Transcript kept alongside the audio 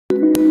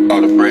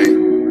Not afraid.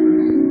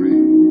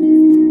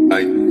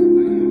 Like,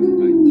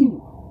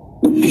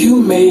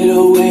 you made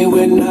a way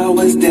when I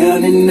was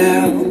down and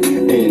out,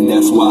 and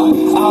that's why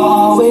I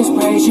always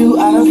praise you.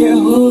 I don't care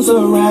who's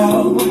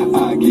around.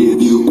 I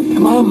give you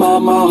my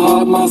mind, my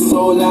heart, my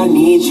soul. I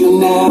need you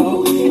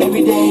now.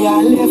 Every day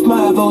I lift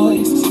my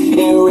voice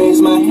and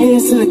raise my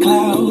hands to the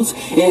clouds,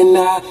 and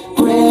I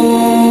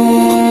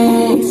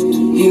praise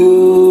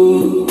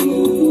you.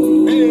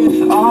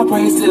 All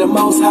praise to the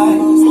Most High.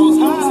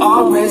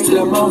 All praise to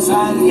the Most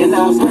High, and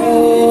I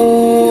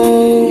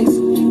praise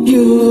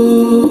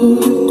you.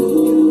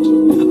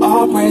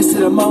 All praise to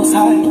the Most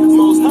High.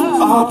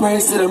 All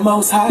praise to the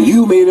Most High.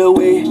 You made a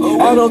way.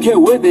 I don't care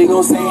what they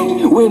gon'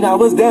 say. When I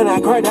was down, I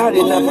cried out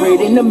and I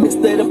prayed in the midst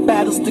of the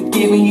battles, still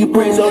giving you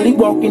praise. Only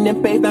walking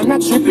in faith, I'm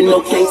not tripping,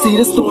 okay? See,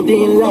 the storm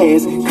didn't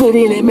last.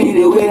 Couldn't have made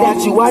it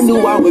without you. I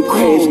knew I would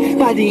crash.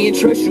 If I didn't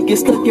trust you, get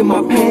stuck in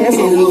my past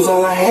and lose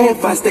all I had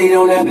if I stayed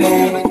on that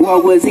path.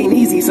 Walk wasn't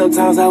easy,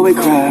 sometimes I would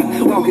cry.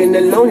 Walking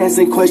alone,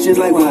 asking questions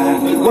like why?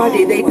 Why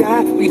did they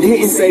die? We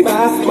didn't say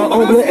bye. My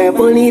own blood act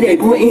funny, they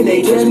pointing,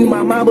 they judge me.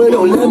 My mama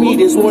don't love me.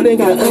 This morning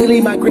got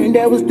ugly. My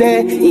granddad was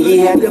dead, and he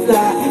had to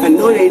fly. I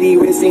know that he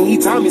resting. He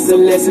taught me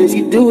some lessons.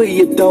 You do it,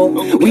 you don't.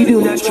 We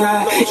do not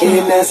try,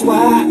 and that's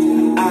why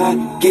I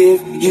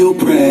give you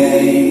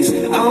praise.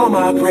 All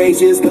my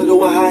praises go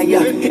to a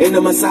higher, and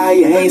the Messiah.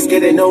 Ain't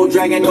scared of no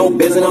dragon, no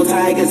bears, and no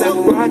tigers. I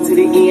ride to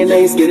the end,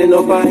 ain't scared of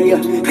no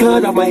fire.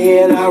 Cut off my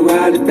head, I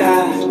ride or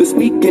die. But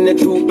speaking the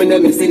truth in the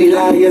midst of these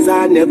liars,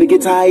 I never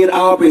get tired.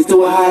 All praise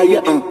to a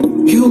higher.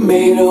 You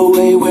made a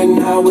way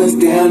when I was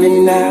down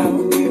and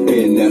out,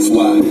 and that's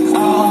why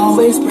I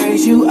always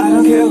praise you. I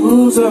don't care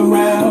who's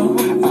around.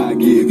 I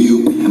give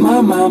you my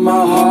mind,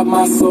 my heart,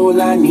 my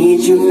soul. I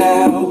need you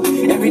now.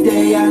 Every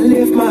day I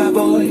lift my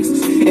voice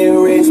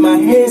and raise my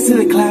hands to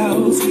the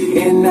clouds,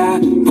 and I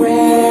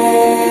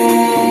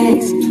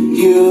praise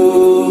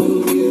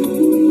you.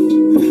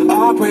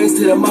 All praise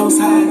to the Most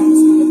High.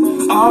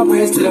 All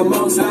praise to the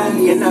Most High,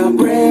 and I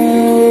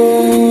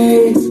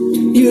praise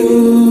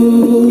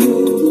you.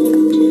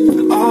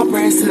 All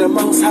praise to the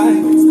Most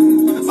High.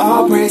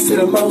 All praise to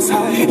the Most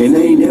High. And I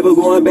ain't never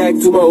going back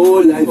to my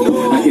old life.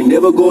 I can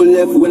never go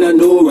left when I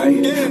know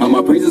right. All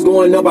my praises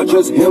going up, I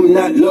trust him,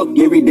 not luck.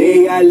 Every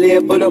day I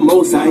live for the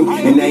Most High.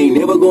 And I ain't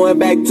never going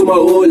back to my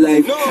old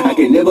life. I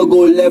can never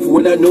go left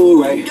when I know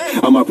right.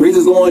 All my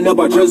praises going up,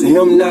 I trust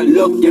him, not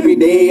luck. Every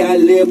day I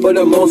live for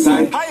the Most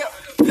High.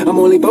 I'm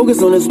only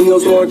focused on this wheel,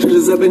 storing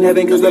treasures up in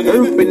heaven, cause the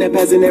earth and that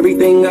passing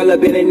everything I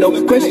love it ain't no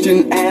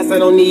question asked. I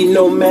don't need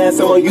no mask,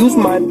 I'ma use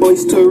my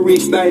voice to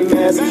reach thy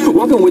mass.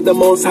 Walking with the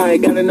Most High,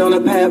 got it on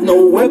a path,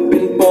 no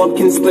weapon form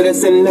can split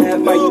us in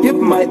half. I give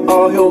my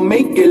all, he'll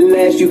make it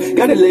last. You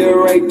gotta live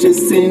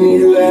righteous in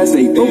these last.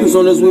 Stay focused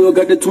on this wheel,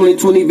 got the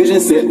 2020 vision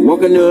set.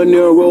 Walking the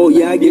narrow road,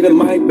 yeah, I give it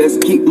my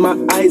best. Keep my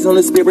eyes on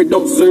the spirit,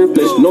 don't serve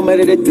flesh. No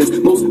matter the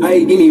test, Most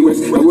High give me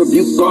rest. I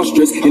rebuke all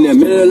stress in the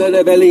middle of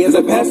the valley as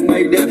I pass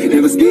by death.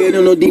 Never scared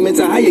of no demons,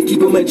 I higher, keep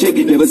him in check.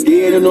 Never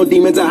scared of no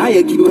demons, I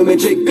higher, keep him in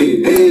check.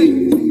 Hey, hey.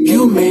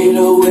 You made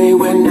a way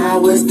when I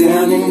was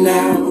down and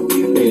out,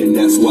 and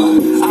that's why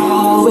I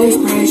always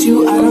praise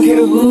you. I don't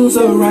care who's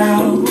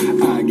around.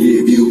 I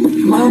give you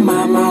my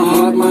mind, my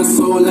heart, my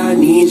soul. I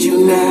need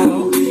you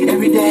now.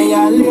 Every day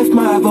I lift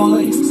my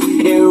voice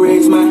and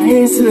raise my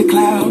hands to the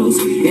clouds,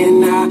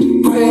 and I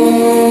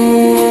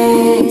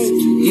praise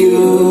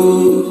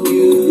you.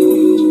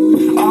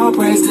 All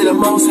praise to the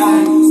Most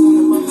High.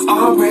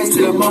 All praise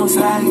to the Most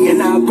High,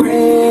 and I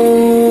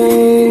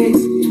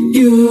praise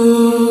you.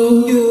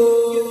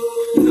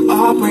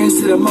 All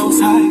praise to the Most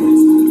High.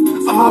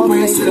 All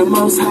praise to the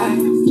Most High.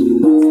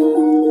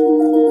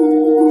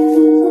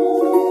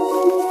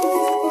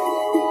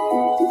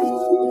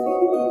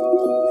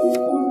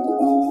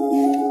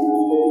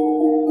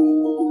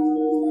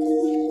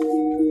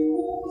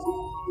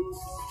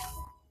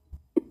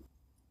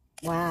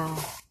 Wow.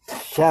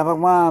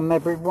 Shalom,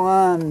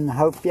 everyone.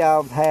 Hope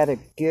y'all have had a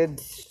good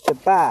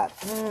Shabbat,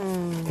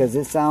 because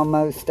it's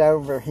almost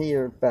over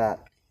here. But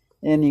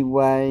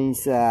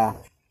anyways, Shabbat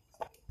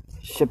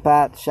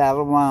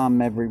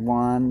Shalom,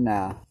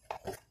 everyone.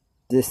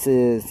 This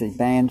is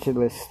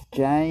Evangelist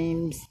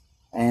James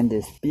and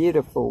his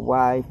beautiful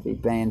wife,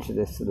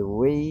 Evangelist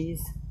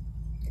Louise.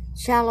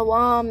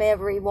 Shalom,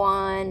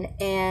 everyone.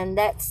 And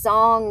that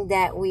song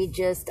that we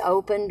just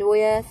opened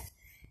with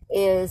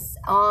is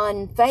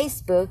on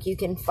Facebook. You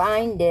can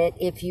find it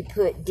if you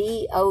put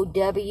DOWSKI.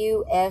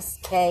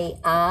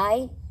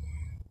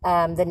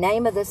 The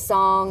name of the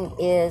song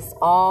is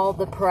All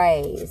the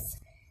Praise.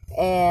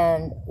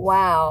 And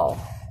wow,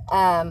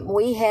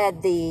 we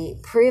had the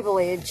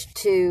privilege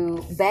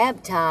to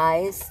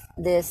baptize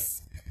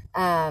this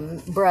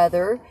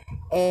brother,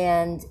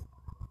 and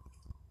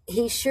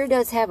he sure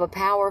does have a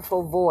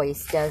powerful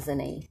voice, doesn't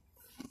he?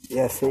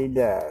 Yes, he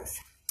does.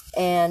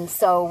 And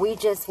so we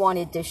just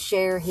wanted to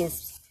share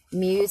his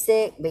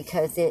music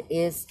because it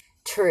is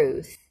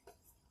truth.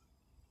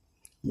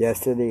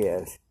 Yes, it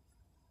is.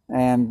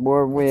 And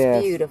we're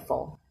with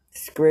beautiful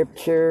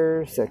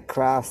scriptures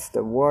across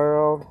the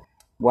world.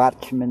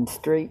 Watchman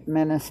Street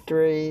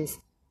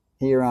Ministries,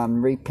 here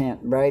on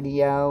Repent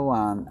Radio,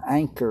 on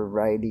Anchor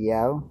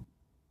Radio.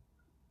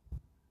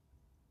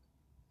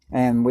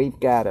 And we've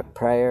got a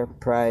prayer,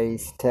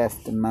 praise,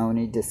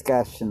 testimony,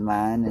 discussion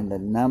line, and the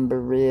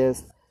number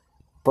is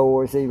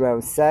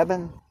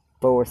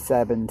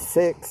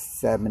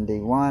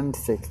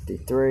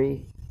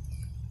 407-476-7163.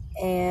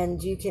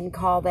 And you can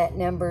call that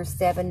number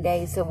 7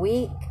 days a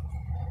week,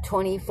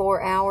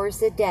 24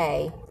 hours a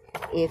day.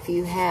 If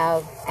you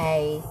have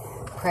a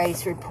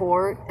praise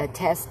report, a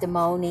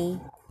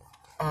testimony,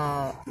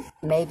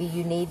 maybe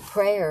you need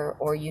prayer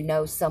or you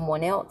know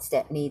someone else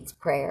that needs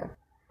prayer,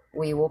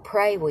 we will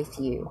pray with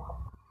you.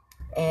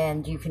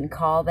 And you can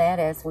call that.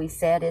 As we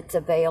said, it's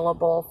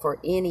available for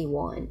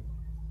anyone.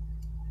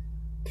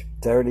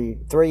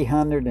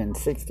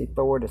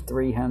 364 to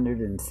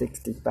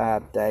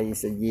 365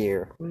 days a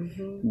year,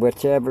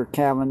 whichever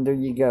calendar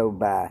you go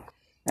by.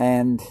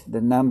 And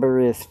the number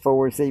is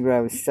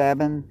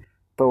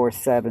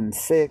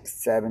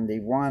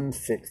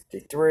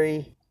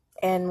 407-476-7163.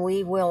 And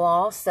we will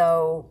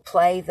also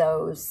play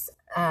those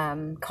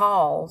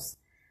calls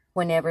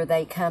whenever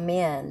they come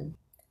in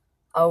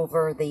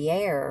over the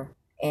air.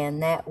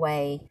 And that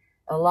way,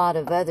 a lot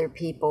of other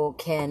people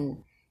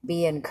can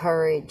be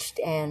encouraged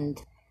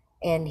and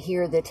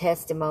hear the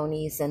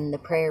testimonies and the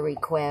prayer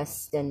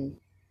requests and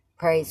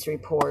praise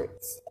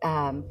reports.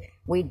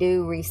 We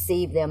do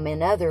receive them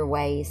in other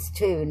ways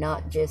too,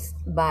 not just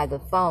by the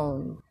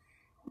phone,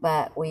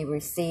 but we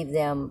receive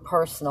them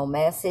personal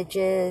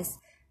messages,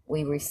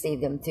 we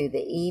receive them through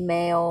the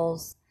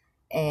emails,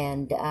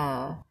 and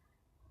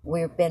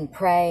we've been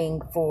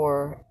praying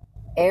for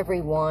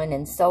everyone,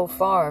 and so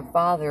far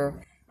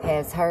Father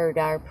has heard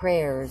our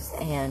prayers,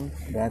 and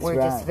we're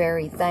just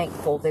very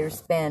thankful.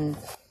 There's been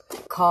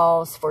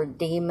calls for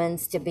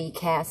demons to be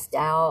cast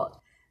out,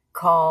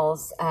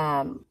 calls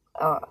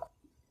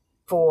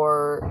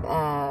for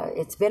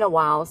it's been a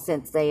while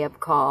since they have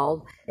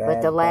called,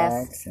 but the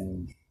last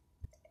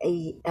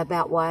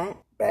about what?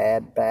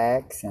 Bad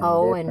backs and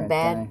and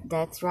bad things.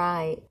 That's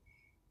right.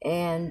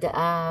 And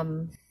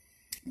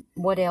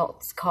what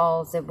else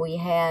calls have we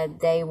had?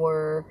 They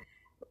were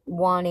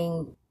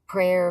wanting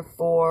prayer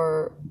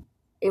for,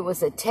 it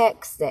was a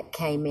text that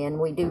came in.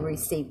 We do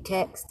receive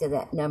text to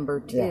that number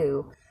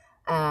too.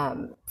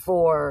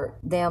 For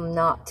them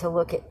not to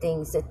look at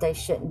things that they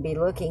shouldn't be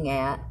looking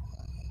at,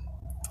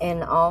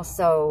 and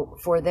also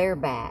for their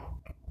back.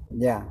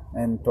 Yeah,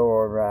 and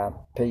for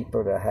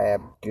people to have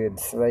good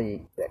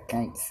sleep that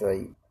can't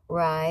sleep.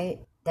 Right,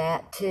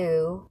 that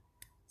too.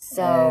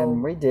 So,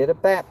 and we did a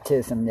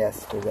baptism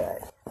yesterday.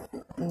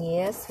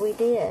 Yes, we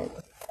did.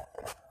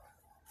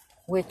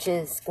 Which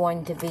is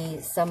going to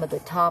be some of the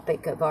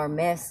topic of our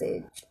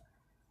message,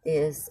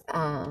 is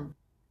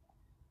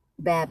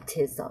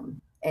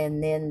baptism.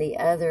 And then the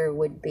other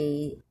would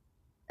be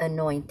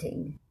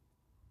anointing.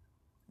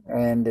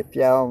 And if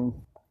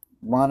y'all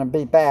want to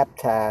be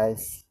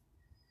baptized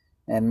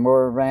and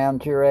we're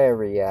around your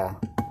area,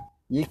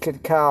 you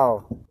could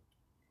call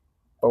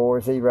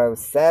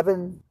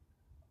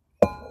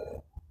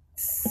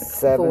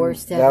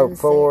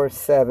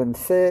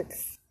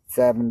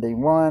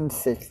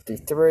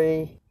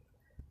 476-7163.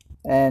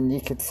 And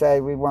you could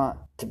say, we want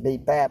to be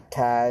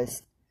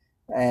baptized,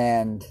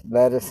 and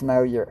let us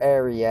know your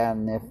area,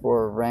 and if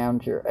we're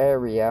around your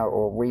area,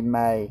 or we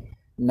may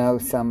know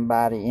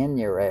somebody in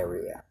your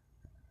area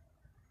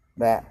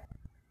that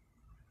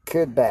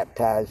could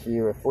baptize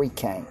you if we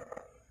can't.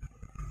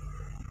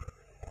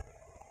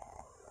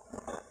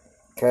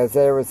 Because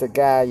there was a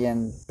guy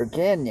in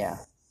Virginia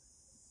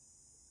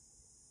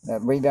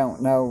that we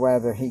don't know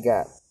whether he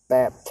got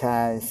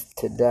baptized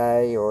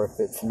today or if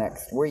it's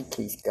next week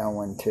he's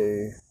going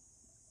to,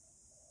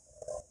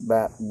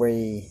 but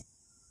we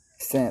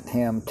sent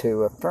him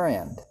to a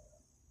friend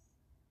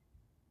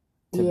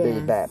to be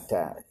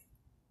baptized.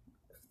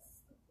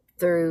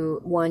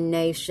 Through One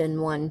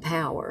Nation, One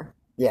Power.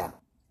 Yeah.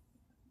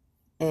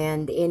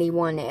 And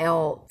anyone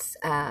else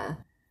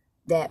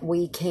that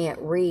we can't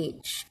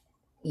reach,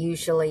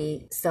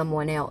 usually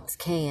someone else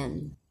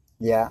can.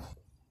 Yeah.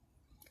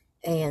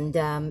 And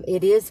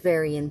it is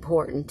very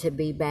important to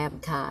be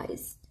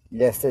baptized.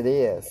 Yes, it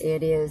is.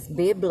 It is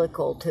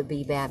biblical to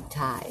be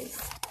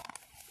baptized.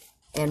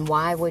 And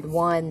why would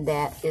one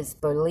that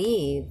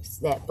believes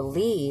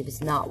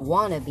not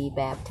want to be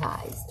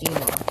baptized, you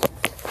know?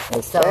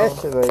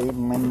 Especially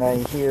when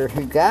they hear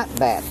who got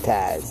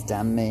baptized.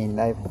 I mean,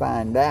 they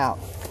find out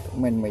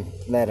when we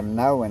let them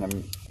know in a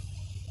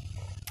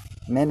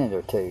minute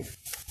or two.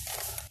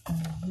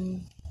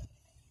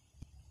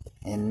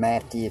 In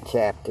Matthew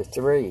chapter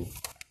 3.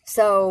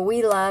 So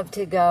we love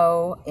to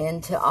go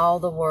into all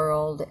the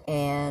world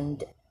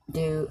and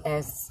do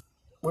as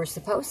we're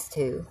supposed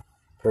to.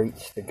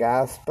 Preach the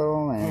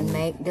gospel and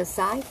make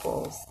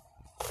disciples.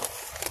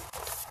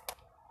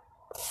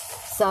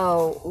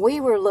 So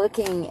we were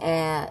looking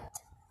at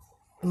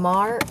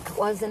Mark,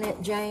 wasn't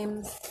it,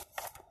 James?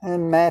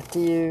 And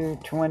Matthew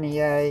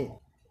 28,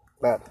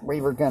 but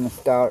we were going to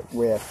start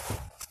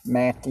with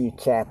Matthew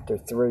chapter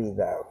 3,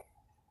 though.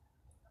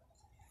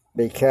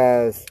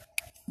 because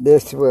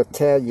this will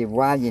tell you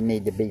why you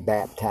need to be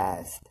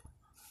baptized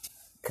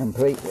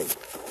completely.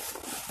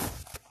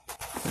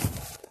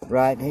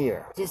 Right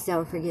here. Just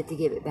don't forget to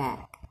give it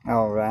back.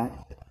 All right.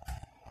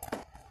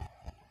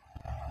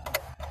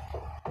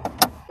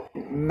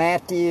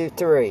 Matthew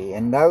 3.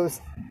 In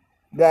those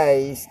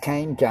days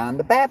came John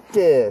the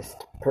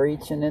Baptist,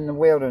 preaching in the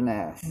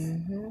wilderness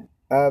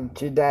of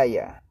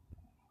Judea,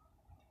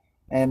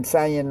 and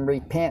saying,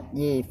 Repent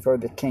ye, for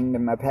the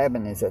kingdom of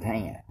heaven is at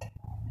hand.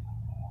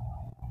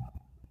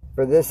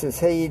 For this is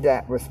he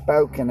that was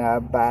spoken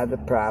of by the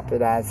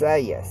prophet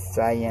Isaiah,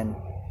 saying,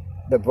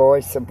 The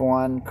voice of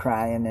one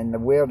crying in the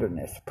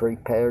wilderness,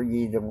 Prepare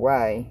ye the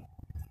way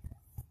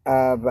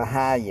of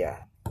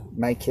Ahijah,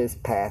 make his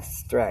path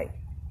straight.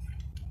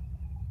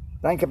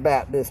 Think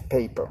about this,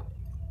 people.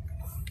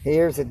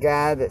 Here's a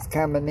guy that's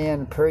coming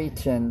in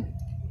preaching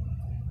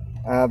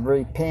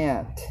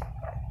repent,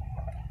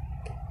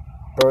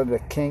 for the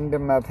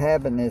kingdom of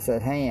heaven is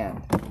at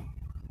hand.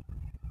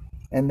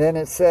 And then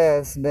it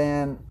says,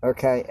 and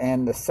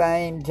the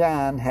same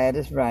John had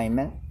his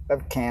raiment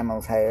of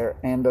camel's hair,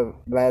 and a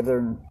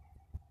leathern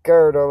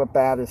girdle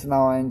about his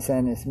loins,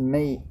 and his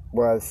meat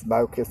was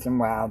locusts and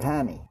wild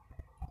honey.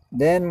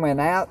 Then went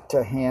out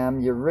to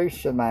him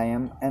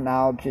Jerusalem and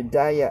all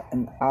Judea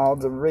and all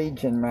the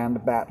region round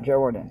about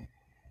Jordan,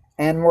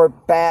 and were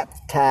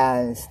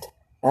baptized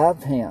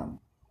of him.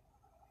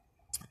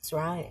 That's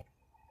right.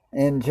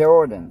 In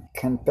Jordan,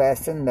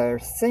 confessing their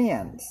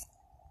sins.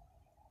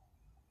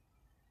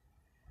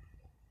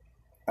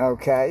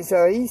 Okay,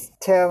 so he's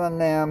telling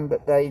them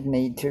that they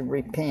need to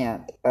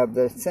repent of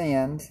their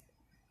sins.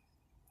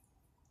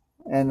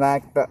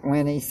 But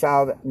when he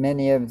saw that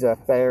many of the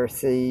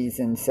Pharisees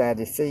and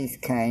Sadducees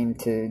came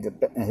to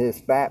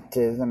his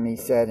baptism, he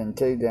said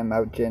unto them,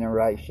 O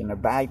generation of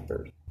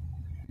vipers,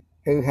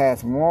 who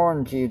hath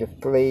warned you to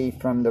flee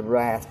from the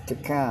wrath to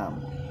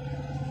come?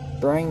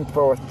 Bring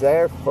forth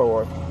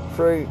therefore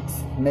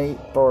fruits meet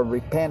for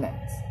repentance.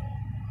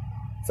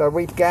 So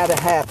we've got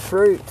to have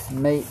fruits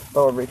meet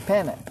for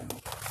repentance.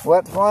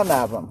 What's one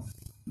of them?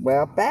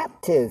 Well,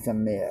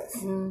 baptism is.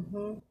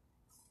 Mm-hmm.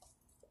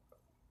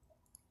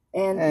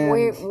 And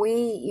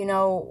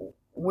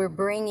we're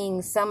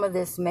bringing some of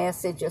this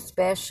message,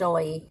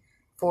 especially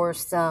for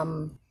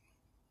some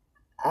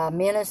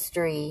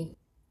ministry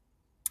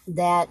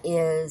that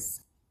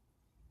is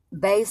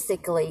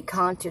basically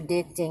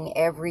contradicting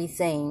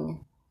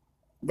everything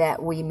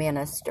that we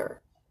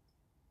minister.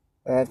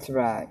 That's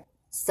right.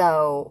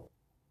 So,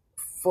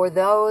 for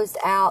those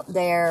out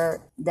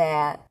there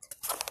that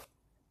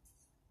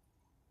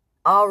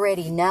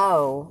already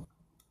know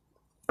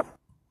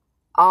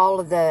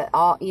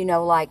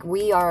like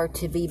we are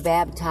to be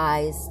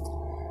baptized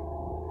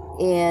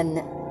in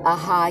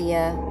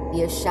Ahijah,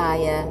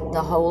 Yeshua,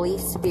 the Holy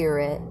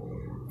Spirit,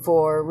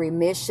 for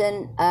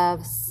remission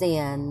of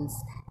sins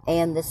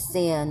and the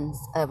sins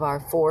of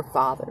our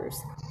forefathers.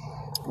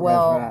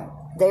 Well, right.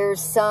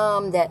 There's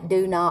some that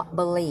do not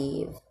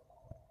believe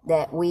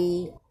that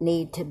we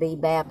need to be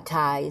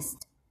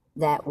baptized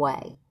that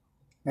way.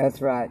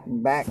 That's right.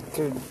 Back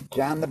to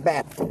John the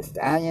Baptist.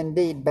 I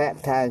indeed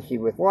baptize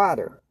you with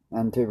water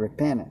unto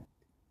repentance.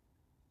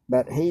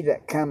 But he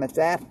that cometh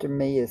after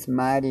me is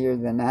mightier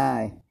than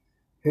I,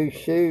 whose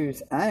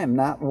shoes I am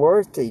not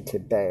worthy to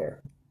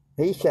bear.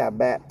 He shall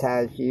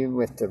baptize you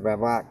with the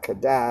Ruach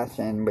Kadosh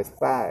and with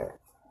fire,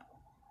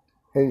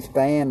 whose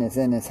fan is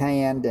in his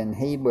hand, and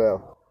he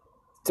will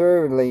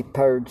thoroughly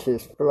purge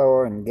his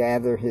floor and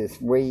gather his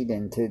wheat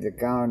into the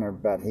garner,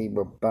 but he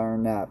will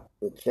burn up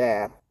the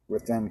chaff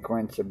with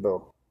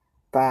unquenchable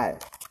fire.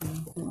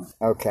 Mm-hmm.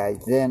 Okay,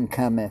 then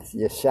cometh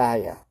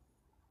Yeshua.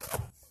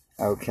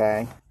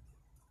 Okay.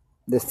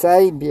 The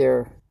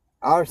Savior,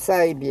 our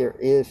Savior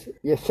is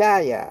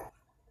Yeshua.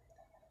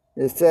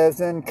 It says,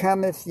 Then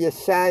cometh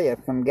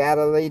Yeshua from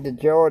Galilee to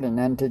Jordan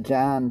unto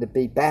John to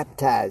be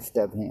baptized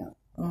of him.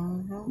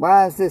 Mm-hmm.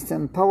 Why is this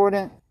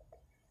important?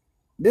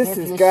 This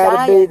has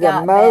got to be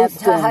the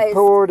most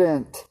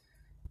important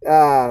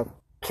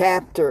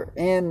chapter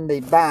in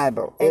the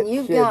Bible. And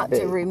you've got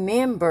to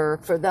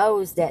remember, for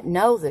those that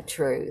know the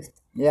truth,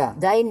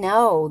 they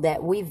know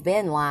that we've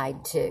been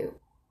lied to.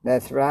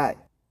 That's right.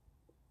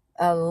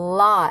 A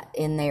lot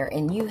in there.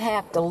 And you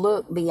have to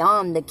look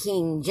beyond the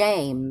King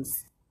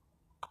James,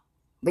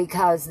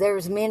 because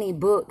there's many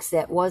books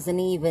that wasn't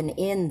even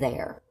in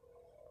there.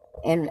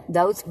 And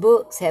those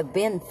books have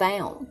been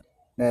found.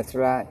 That's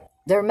right.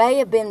 There may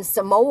have been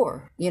some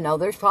more.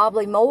 There's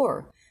probably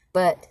more.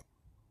 But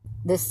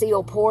the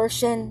seal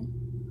portion,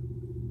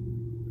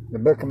 the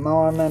Book of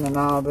Mormon and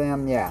all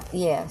them, yeah.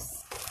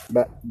 Yes.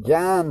 But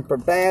John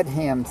forbade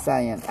him,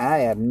 saying, I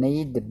have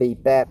need to be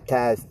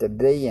baptized of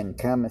thee, and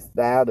comest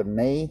thou to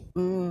me?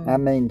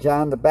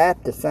 John the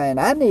Baptist saying,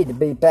 I need to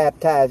be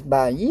baptized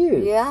by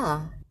you.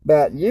 Yeah.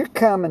 But you're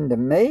coming to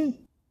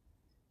me?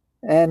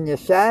 And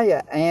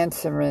Yeshua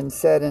answering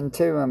said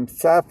unto him,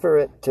 Suffer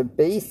it to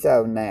be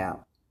so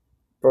now,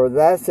 for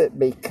thus it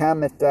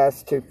becometh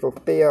us to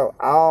fulfill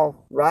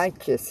all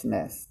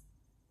righteousness.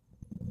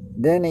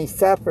 Then he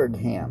suffered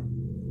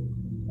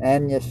him.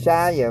 And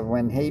Yeshua,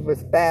 when he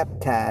was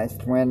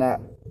baptized, went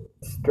up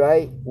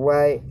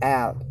straightway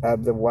out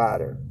of the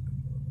water.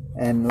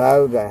 And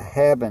lo, the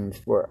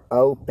heavens were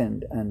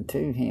opened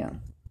unto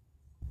him.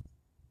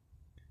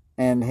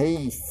 And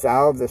he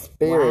saw the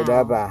Spirit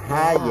of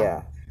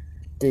Ahijah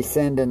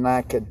descending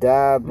like a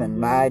dove and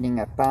lighting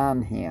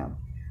upon him.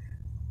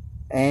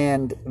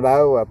 And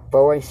lo, a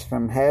voice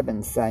from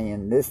heaven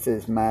saying, This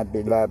is my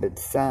beloved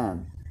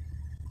Son,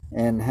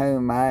 in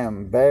whom I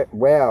am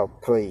well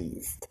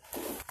pleased.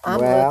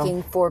 I'm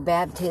looking for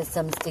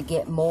baptisms to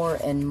get more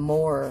and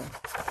more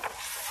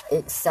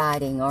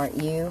exciting,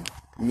 aren't you?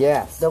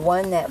 Yes. The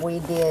one that we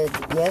did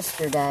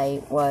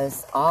yesterday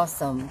was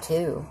awesome,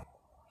 too.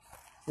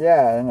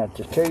 Yeah, and a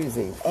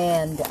jacuzzi.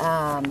 And,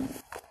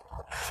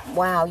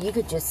 wow, you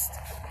could just...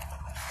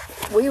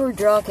 We were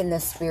drunk in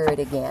the Spirit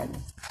again.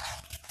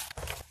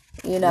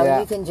 You know,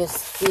 you can just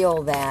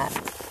feel that,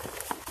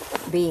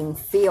 being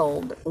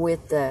filled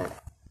with the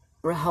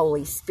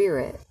Holy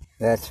Spirit.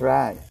 That's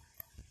right.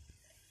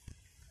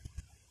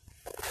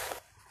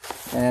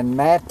 And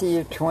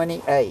Matthew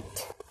 28.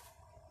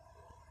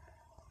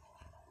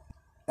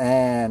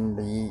 And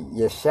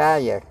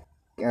Yeshua,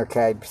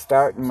 okay,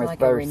 starting with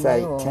verse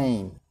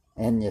 18.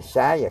 And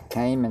Yeshua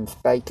came and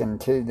spake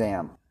unto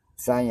them,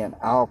 saying,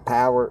 All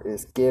power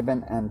is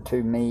given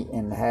unto me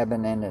in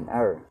heaven and in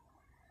earth.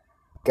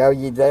 Go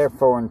ye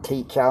therefore and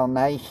teach all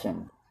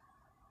nations,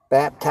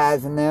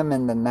 baptizing them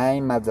in the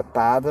name of the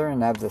Father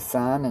and of the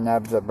Son and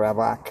of the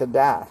Ruach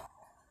HaKodesh,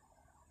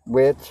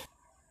 which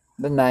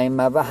the name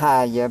of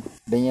Ahijah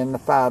being the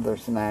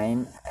Father's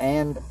name,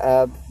 and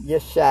of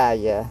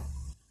Yeshua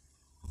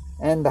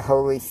and the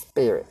Holy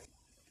Spirit,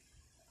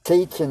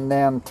 teaching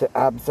them to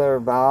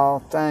observe all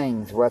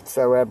things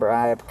whatsoever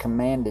I have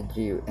commanded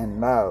you,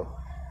 and lo,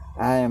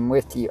 I am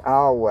with you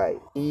always,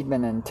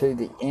 even unto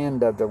the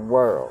end of the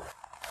world.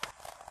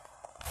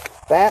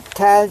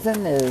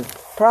 Baptizing is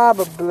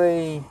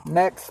probably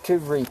next to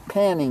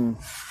repenting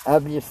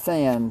of your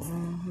sins.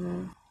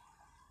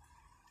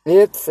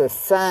 It's a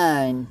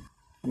sign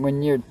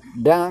when you're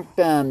dunked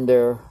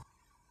under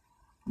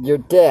your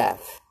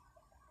death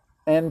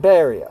and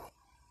burial.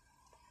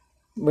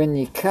 When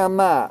you come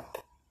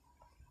up,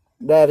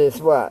 that is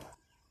what?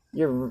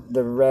 The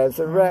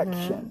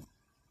resurrection.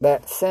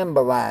 That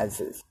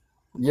symbolizes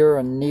you're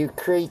a new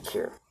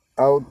creature.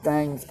 Old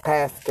things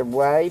passed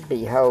away,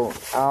 behold,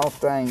 all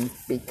things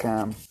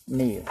become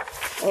new.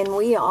 And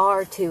we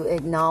are to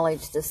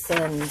acknowledge the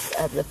sins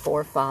of the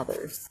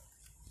forefathers.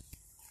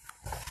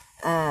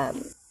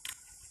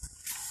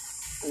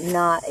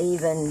 Not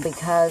even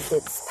because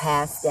it's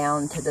passed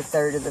down to the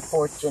third or the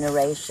fourth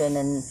generation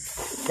and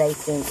they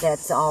think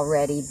that's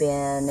already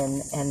been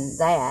and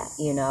that,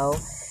 you know.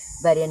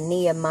 But in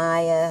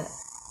Nehemiah,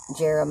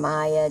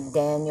 Jeremiah,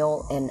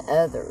 Daniel, and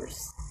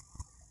others,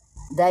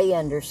 they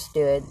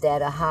understood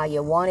that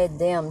Ahijah wanted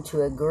them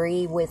to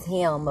agree with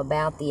him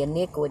about the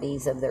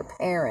iniquities of their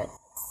parents.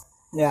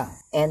 Yeah.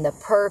 And the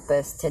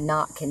purpose to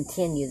not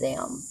continue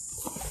them.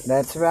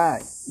 That's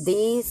right.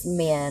 These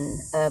men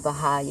of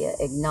Ahijah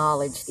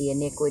acknowledged the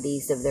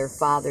iniquities of their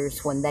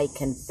fathers when they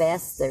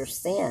confessed their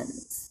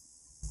sins.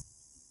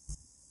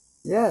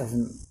 Yes,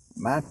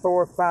 my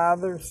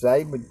forefathers,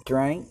 they would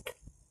drink.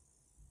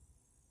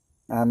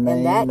 And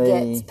that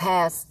gets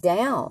passed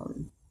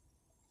down.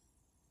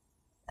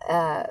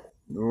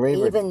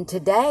 Even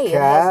today, it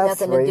has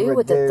nothing to do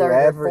with the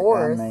third or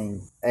fourth.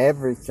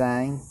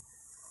 Everything.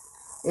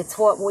 It's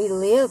what we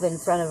live in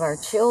front of our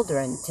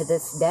children to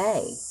this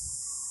day.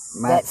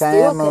 My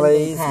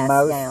family's,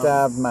 most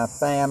of my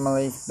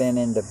family's been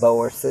in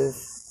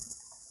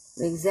divorces.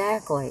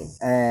 Exactly.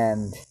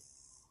 And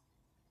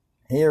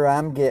here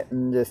I'm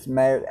getting just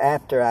married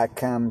after I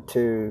come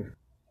to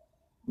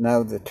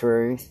know the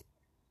truth.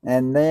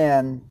 And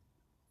then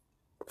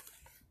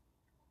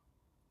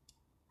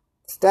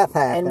stuff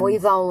happens. And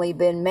we've only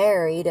been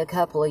married a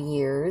couple of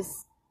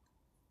years.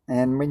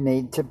 And we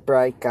need to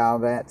break all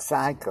that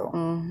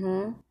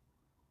cycle.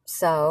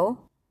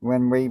 So?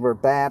 When we were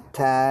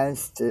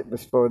baptized, it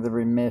was for the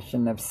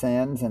remission of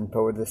sins and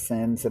for the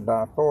sins of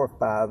our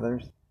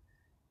forefathers.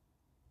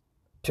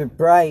 To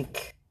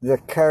break the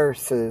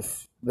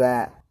curses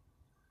that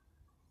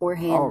were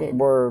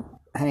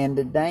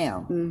handed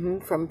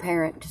down. From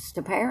parent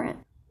to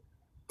parent,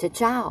 to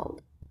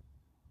child.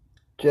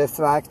 Just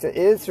like the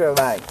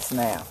Israelites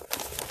now.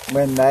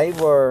 When they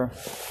were...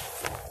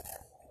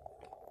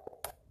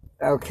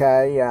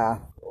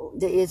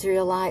 the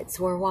Israelites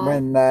were what?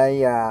 When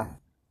they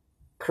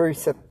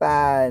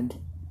crucified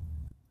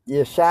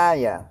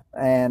Yeshua,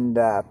 and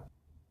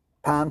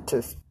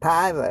Pontius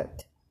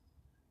Pilate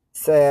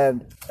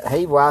said,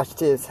 he washed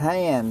his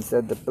hands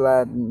of the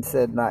blood and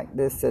said like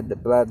this, said, the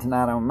blood's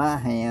not on my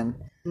hand.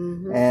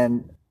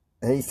 And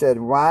he said,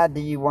 why do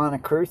you want to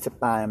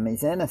crucify him?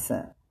 He's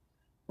innocent.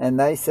 And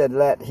they said,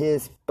 let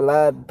his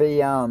blood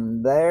be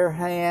on their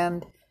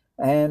hand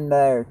and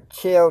their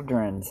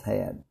children's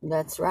head.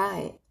 That's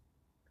right.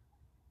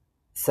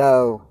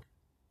 So,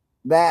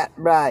 that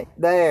right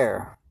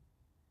there,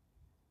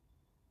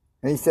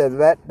 he said,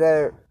 let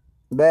their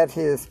let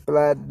his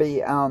blood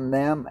be on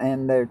them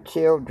and their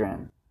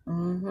children.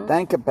 Mm-hmm.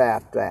 Think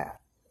about that.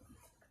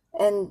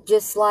 And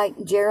just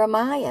like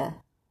Jeremiah,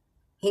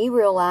 he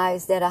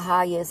realized that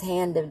Ahaziah's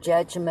hand of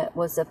judgment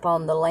was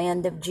upon the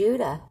land of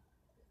Judah.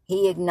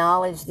 He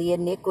acknowledged the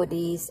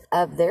iniquities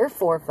of their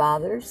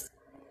forefathers.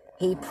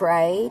 He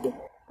prayed,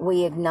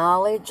 "We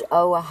acknowledge,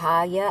 O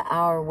Ahaziah,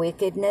 our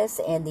wickedness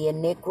and the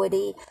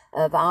iniquity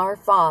of our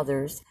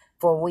fathers,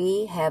 for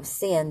we have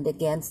sinned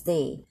against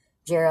thee."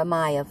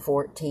 Jeremiah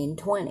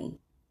 14:20.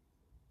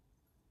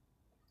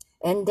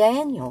 And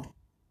Daniel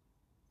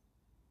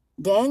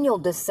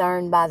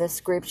discerned by the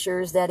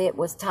scriptures that it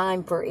was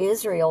time for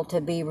Israel to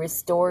be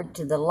restored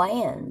to the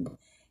land.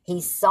 He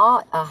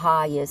sought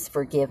Ahaziah's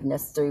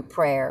forgiveness through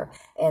prayer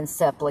and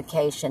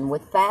supplication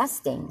with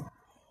fasting.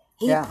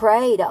 He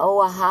prayed,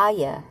 "O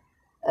Ahaziah,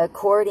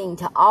 according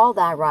to all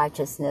thy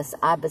righteousness,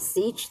 I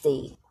beseech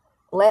thee,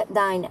 let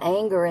thine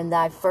anger and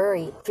thy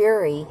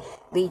fury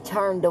be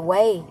turned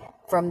away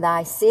from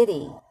thy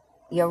city,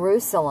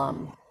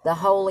 Jerusalem, the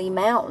holy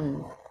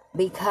mountain,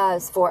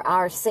 because for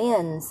our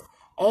sins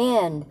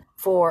and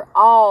for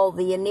all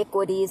the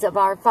iniquities of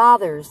our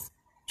fathers,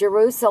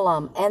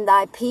 Jerusalem and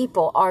thy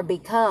people are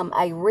become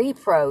a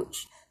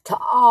reproach to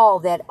all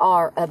that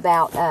are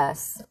about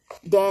us."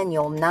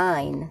 Daniel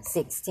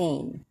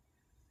 9:16.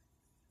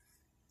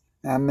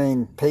 I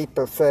mean,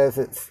 people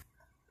says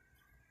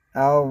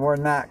we're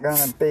not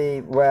going to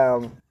be,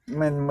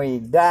 when we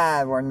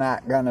die, we're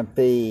not going to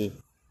be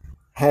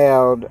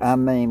held. I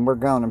mean, we're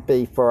going to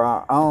be for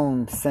our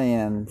own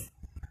sins,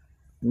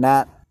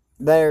 not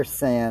their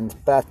sins.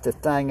 But the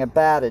thing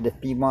about it,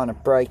 if you want to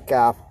break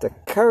off the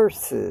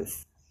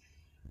curses,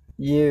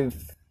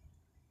 you've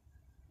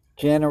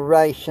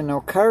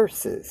generational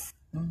curses.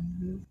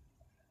 Mm-hmm.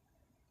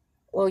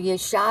 Well,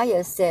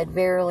 Yeshua said,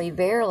 "Verily,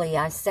 verily,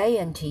 I say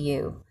unto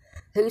you,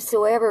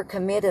 whosoever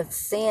committeth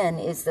sin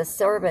is the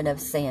servant of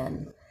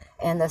sin,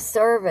 and the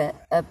servant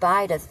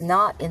abideth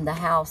not in the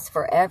house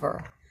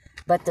forever,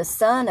 but the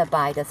Son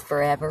abideth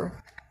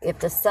forever. If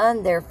the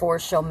Son therefore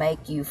shall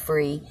make you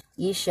free,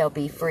 ye shall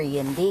be free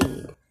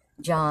indeed."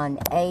 John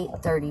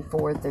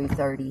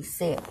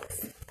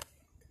 8:34-36.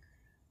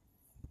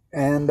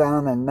 And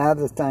on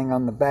another thing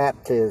on the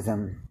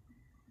baptism,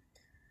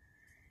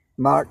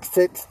 Mark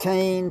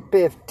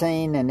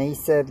 16:15, and he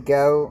said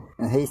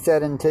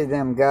unto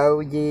them, "Go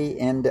ye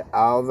into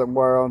all the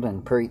world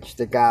and preach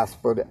the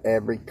gospel to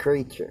every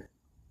creature.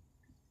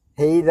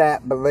 He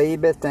that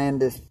believeth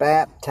and is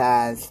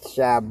baptized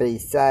shall be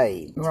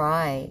saved.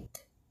 Right.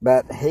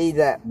 But he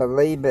that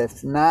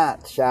believeth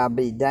not shall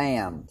be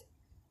damned."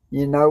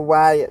 You know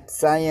why it's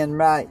saying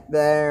right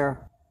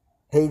there,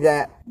 he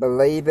that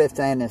believeth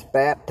and is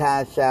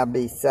baptized shall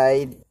be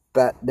saved,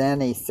 but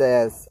then he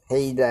says,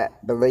 he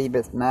that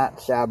believeth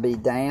not shall be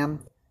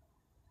damned?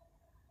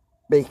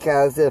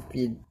 Because if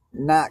you're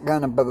not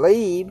going to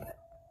believe,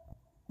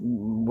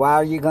 why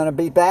are you going to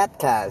be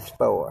baptized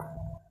for?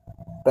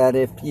 But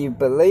if you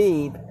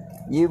believe,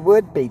 you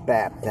would be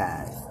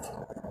baptized.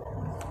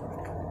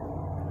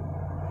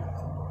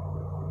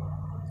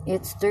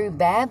 It's through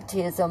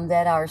baptism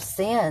that our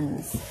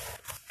sins,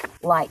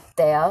 like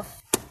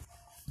theft,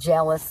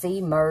 jealousy,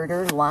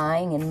 murder,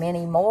 lying, and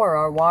many more,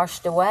 are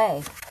washed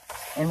away,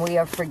 and we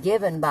are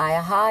forgiven by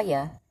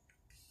Ahaziah.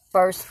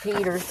 1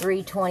 Peter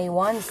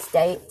 3:21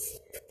 states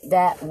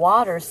that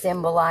water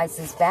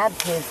symbolizes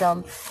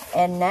baptism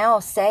and now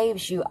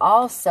saves you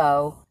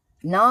also,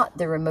 not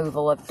the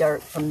removal of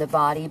dirt from the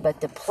body, but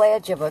the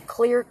pledge of a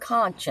clear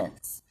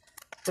conscience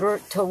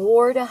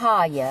toward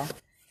Ahaziah.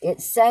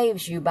 It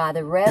saves you by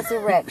the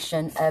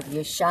resurrection of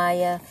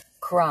Yeshua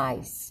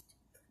Christ.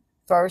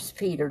 1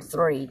 Peter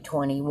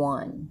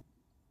 3:21.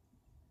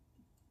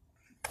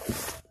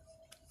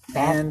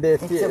 And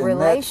it's a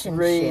relationship. Let's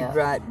read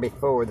right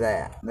before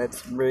that.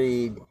 Let's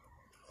read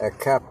a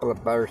couple of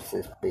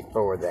verses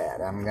before that.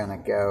 I'm going to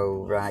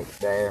go right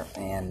there,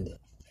 and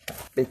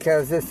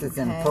because this is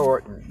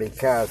important,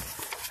 because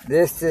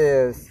this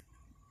is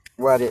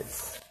what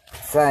it's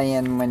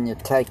saying when you're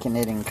taking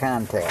it in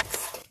context.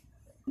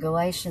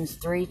 Galatians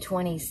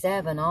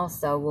 3:27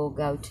 also we'll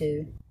go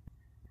to.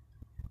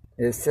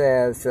 It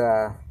says,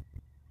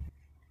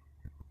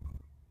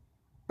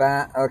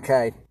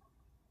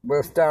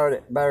 we'll start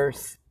at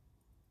verse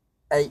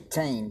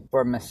 18.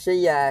 "For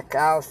Mashiach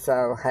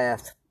also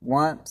hath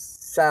once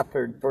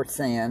suffered for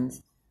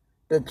sins,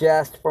 the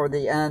just for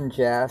the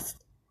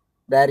unjust,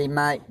 that he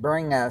might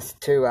bring us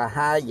to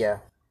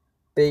Ahaziah,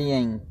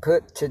 being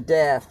put to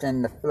death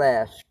in the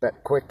flesh,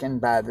 but quickened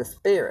by the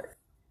Spirit.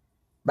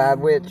 By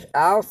which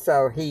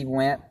also he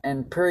went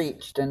and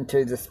preached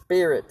unto the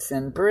spirits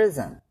in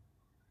prison,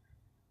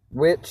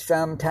 which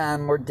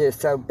sometime were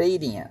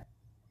disobedient,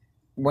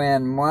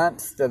 when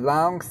once the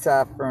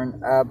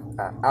long-suffering of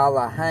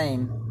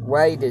Elohim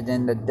waited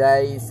in the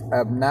days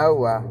of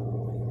Noah,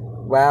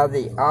 while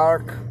the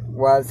ark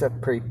was a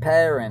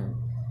preparing,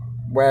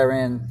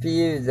 wherein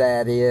few,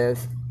 that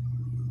is,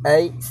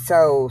 8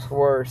 souls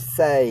were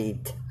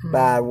saved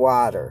by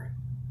water."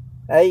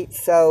 8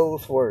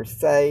 souls were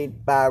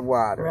saved by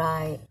water.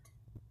 Right.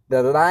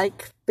 The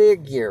like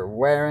figure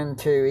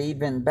whereunto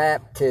even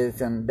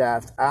baptism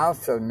doth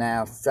also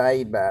now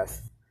save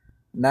us,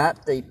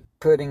 not the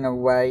putting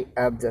away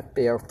of the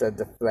filth of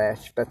the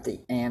flesh, but the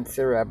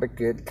answer of a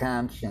good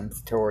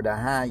conscience toward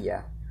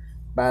Ahiah,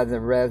 by the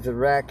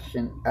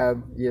resurrection of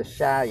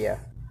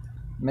Yeshua,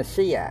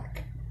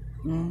 Mashiach.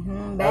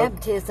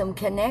 Baptism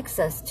connects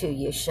us to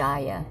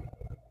Yeshua.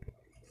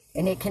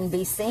 And it can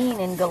be seen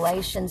in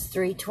Galatians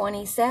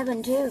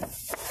 3:27 too.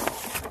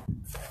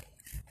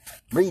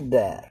 Read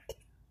that.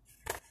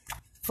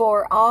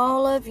 For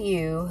all of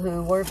you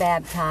who were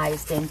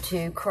baptized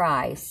into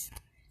Christ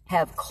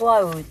have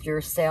clothed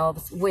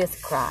yourselves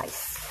with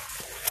Christ.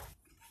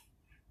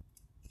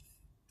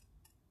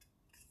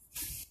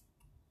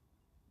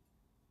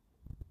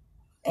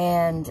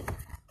 And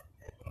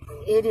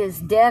it is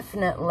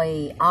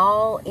definitely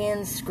all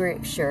in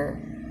Scripture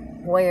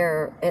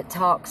where it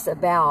talks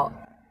about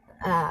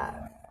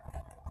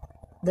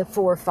the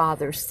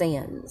forefathers'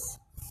 sins.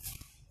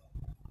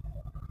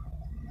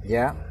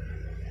 Yeah.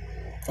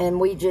 And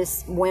we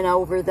just went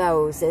over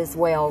those as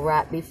well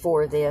right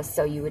before this,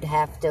 so you would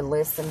have to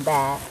listen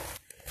back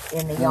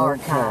in the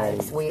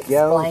archives. We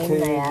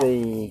explained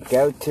that.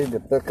 Go to the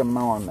Book of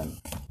Mormon.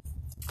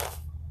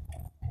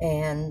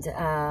 And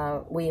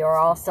we are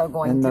also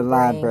going in to the bring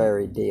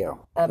library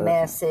deal. a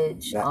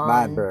message that on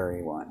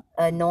library one.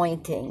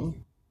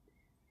 Anointing.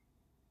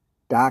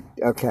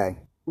 Okay.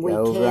 We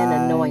can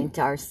anoint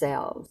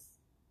ourselves.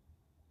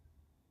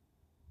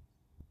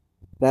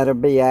 That'll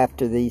be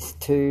after these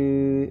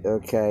two.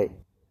 Okay.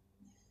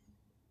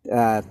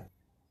 Go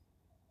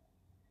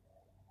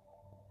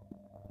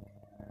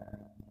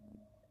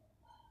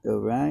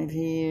right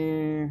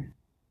here.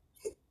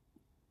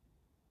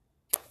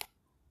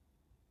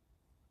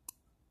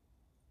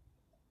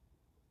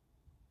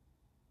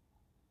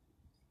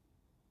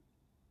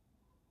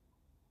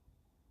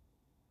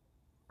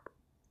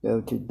 Go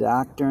to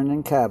Doctrine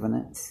and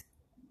Covenants.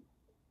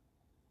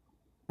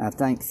 I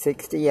think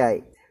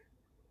 68.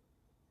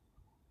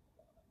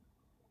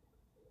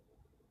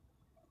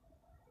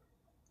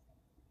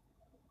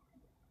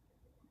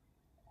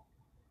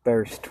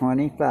 Verse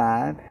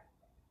 25.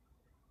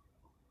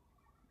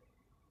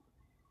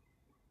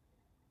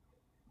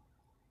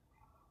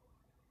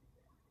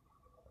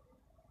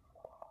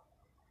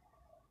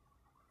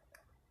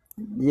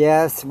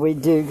 Yes, we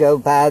do go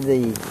by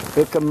the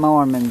Book of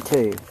Mormon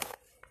too.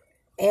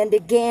 And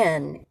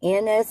again,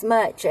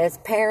 inasmuch as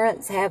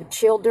parents have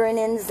children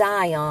in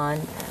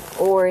Zion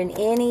or in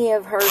any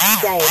of her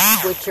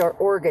states which are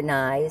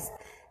organized,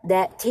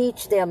 that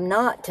teach them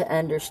not to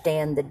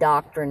understand the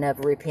doctrine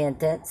of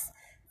repentance,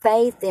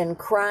 faith in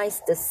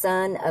Christ the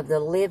Son of the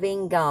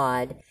living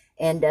God,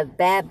 and of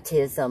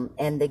baptism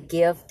and the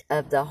gift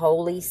of the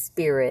Holy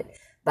Spirit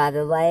by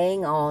the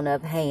laying on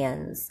of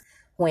hands,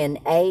 when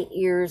 8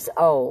 years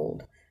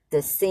old,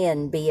 the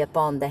sin be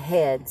upon the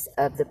heads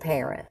of the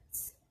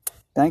parents.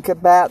 Think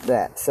about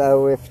that.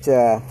 So if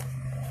the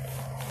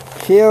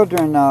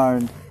children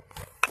are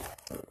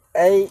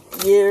 8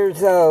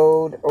 years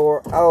old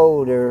or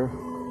older,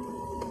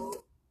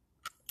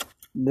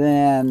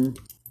 then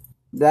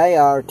they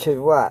are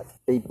to what?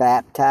 Be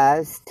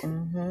baptized?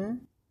 Mm-hmm.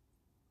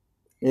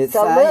 It's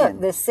so saying,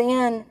 look, the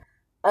sin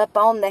up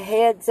on the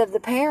heads of the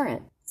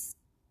parents.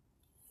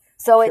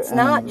 So it's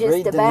not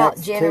just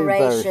about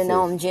generation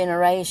on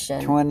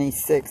generation.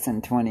 26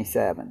 and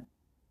 27.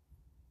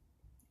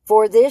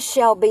 For this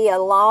shall be a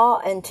law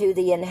unto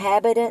the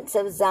inhabitants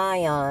of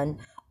Zion,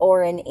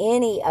 or in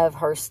any of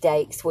her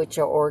states which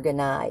are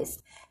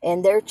organized,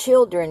 and their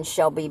children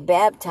shall be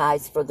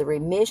baptized for the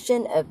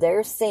remission of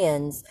their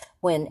sins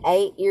when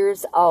 8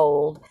 years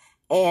old,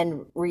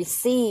 and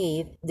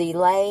receive the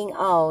laying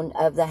on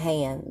of the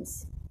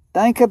hands.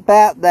 Think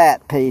about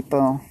that,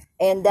 people.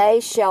 And they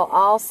shall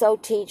also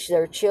teach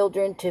their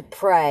children to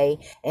pray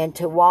and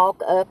to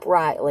walk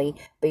uprightly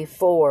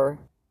before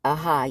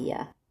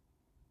Ahiah.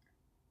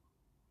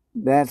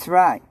 That's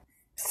right.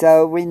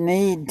 So we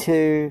need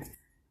to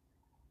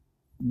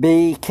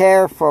be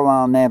careful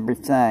on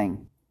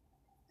everything.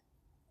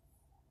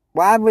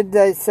 Why would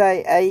they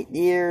say 8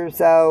 years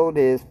old?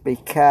 Is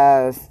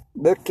because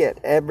look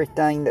at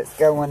everything that's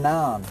going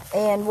on.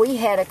 And we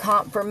had a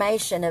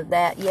confirmation of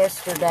that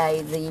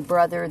yesterday, the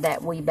brother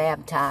that we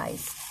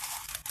baptized.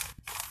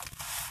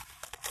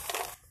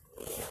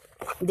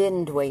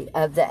 Didn't we?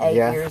 Of the 8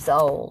 years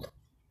old.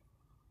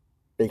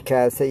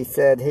 Because he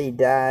said he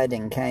died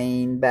and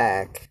came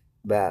back,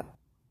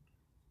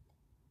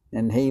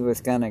 and he was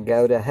going to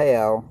go to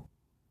hell,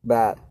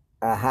 but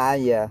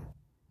Ahiah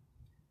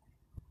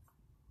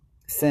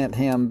sent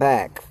him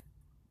back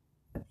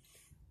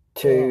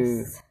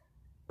to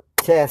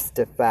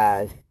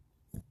testify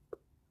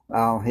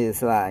all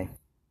his life.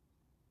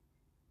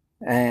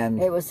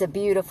 And it was a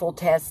beautiful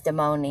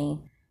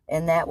testimony,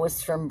 and that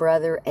was from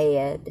Brother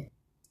Ed.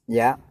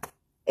 Yeah.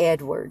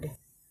 Edward.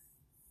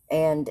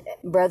 And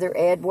Brother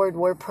Edward,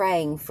 we're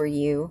praying for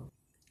you.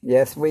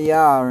 Yes, we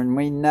are, and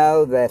we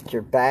know that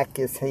your back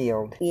is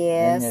healed.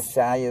 Yes. In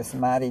Yeshua's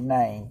mighty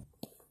name.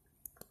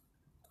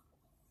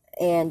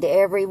 And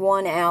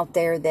everyone out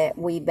there that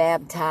we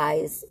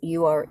baptize,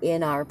 you are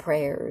in our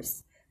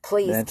prayers.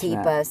 Please keep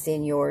us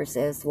in yours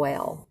as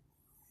well.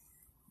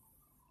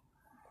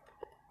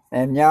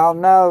 And y'all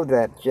know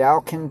that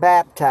y'all can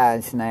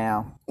baptize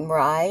now.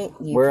 Right.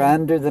 We're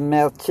under the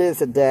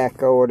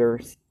Melchizedek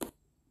orders.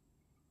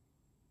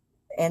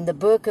 And the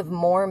Book of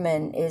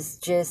Mormon is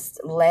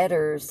just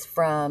letters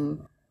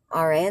from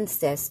our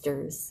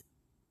ancestors.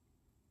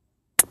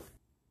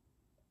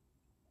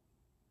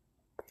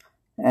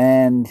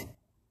 And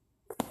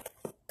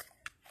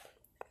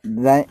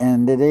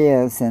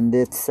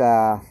it's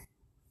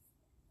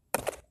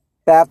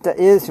about the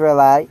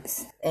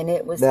Israelites. And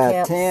it was the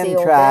kept 10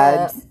 sealed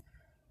tribes. up.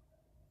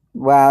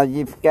 Well,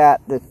 you've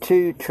got the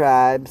 2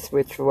 tribes,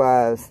 which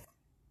was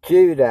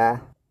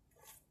Judah.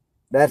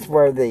 That's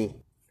where the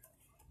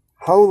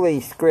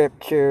Holy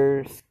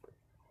Scriptures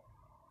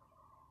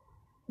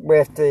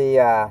with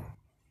the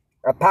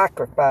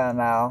Apocrypha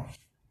and all.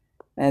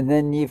 And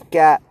then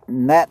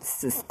and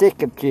that's the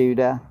stick of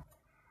Judah.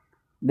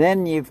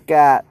 Then you've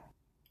got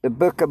the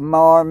Book of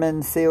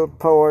Mormon, sealed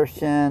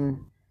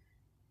portion,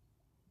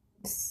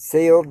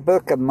 sealed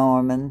Book of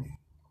Mormon.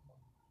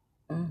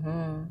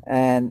 Mm-hmm.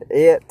 And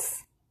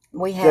it's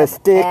we have the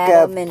stick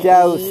Adam of and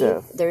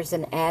Joseph. Eve. There's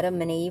an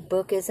Adam and Eve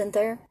book, isn't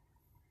there?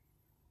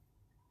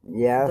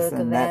 Yes, Book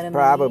and that's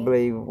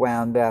probably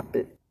wound up.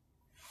 It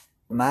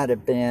might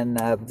have been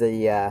of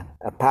the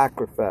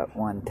Apocrypha at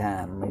one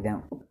time. We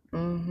don't.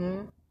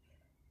 Mm-hmm.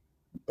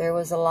 There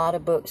was a lot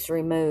of books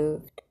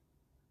removed.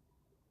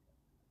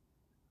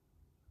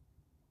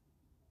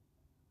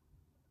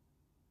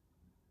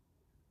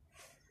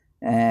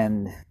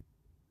 And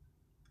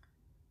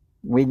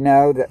we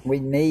know that we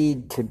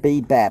need to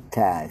be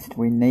baptized.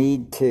 We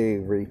need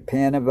to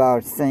repent of our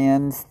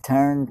sins,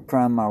 turn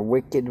from our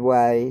wicked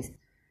ways,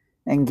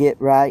 and get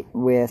right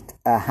with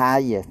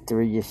Ahia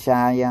through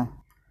Yeshua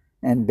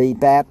and be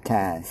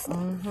baptized.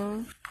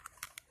 Mm-hmm.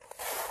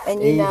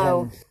 And you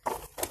know,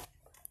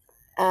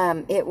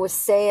 it was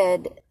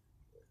said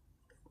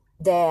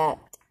that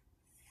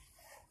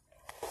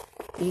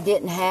you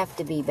didn't have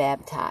to be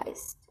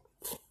baptized.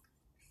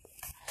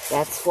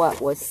 That's what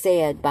was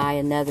said by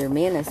another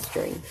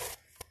ministry.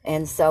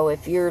 And so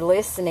if you're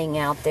listening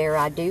out there,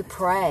 I do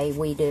pray,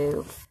 we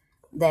do,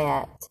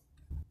 that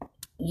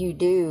you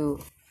do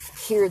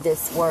hear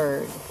this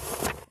word,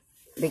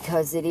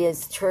 because it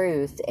is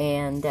truth,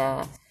 and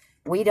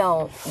we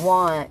don't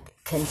want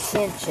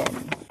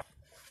contention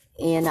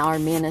in our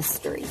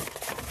ministry.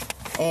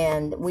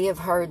 And we have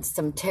heard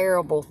some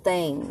terrible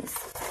things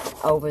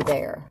over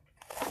there,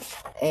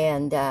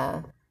 and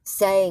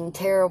saying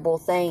terrible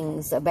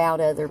things about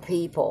other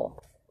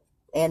people,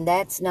 and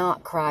that's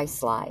not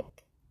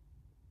Christ-like.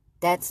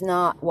 That's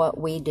not what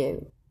we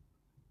do.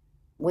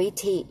 We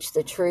teach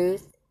the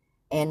truth,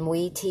 and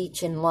we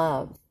teach in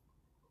love.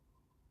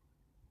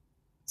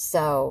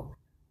 So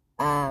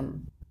I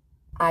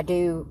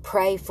do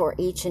pray for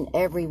each and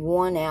every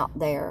one out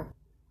there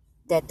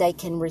that they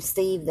can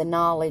receive the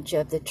knowledge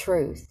of the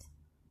truth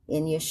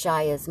in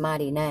Yeshua's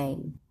mighty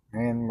name.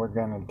 And we're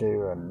going to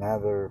do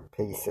another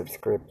piece of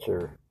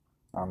scripture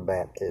on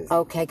baptism.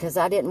 Okay, because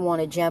I didn't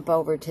want to jump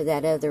over to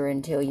that other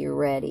until you're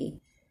ready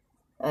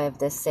of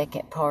the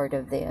second part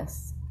of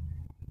this.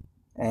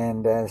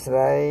 And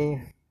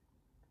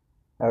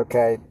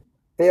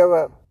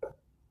Philip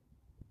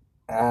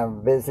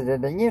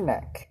visited a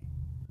eunuch,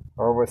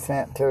 or was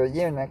sent to a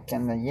eunuch,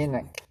 and the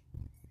eunuch,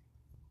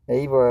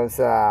 he was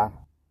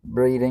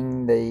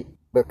reading the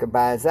book of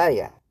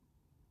Isaiah.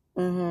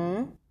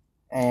 Mm-hmm.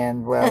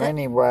 And, well,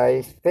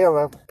 anyway,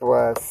 Philip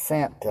was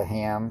sent to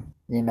him,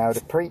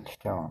 to preach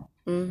to him.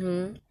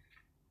 Mm-hmm.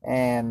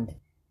 And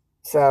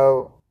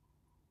so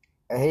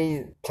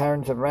he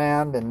turns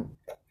around and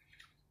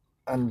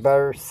in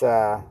verse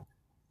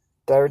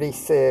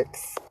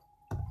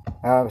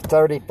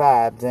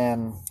 35,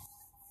 then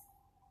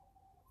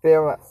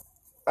Philip,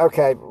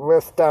 okay, we'll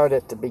start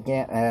at the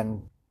beginning,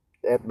 and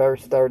at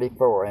verse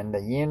 34. And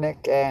the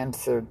eunuch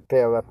answered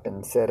Philip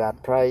and said, I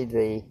pray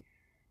thee,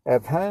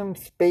 of whom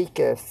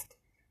speakest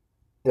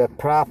the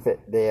prophet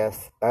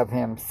this, of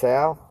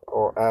himself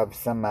or of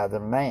some other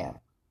man?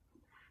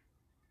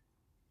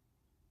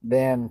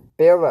 Then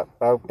Philip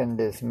opened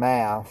his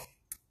mouth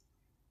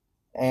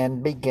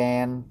and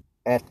began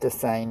at the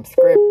same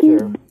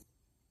scripture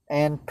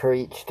and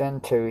preached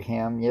unto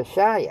him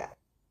Yeshua.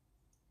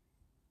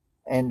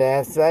 And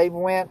as they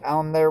went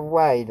on their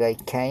way, they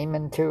came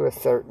into a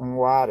certain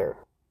water.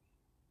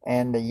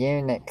 And the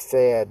eunuch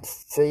said,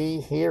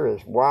 See, here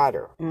is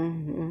water.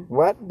 Mm-hmm.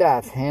 What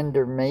doth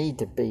hinder me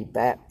to be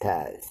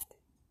baptized?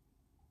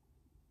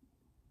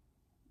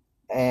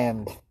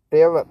 And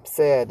Philip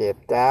said,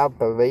 If thou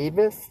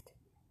believest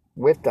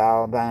with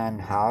all thine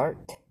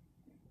heart,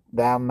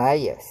 thou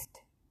mayest.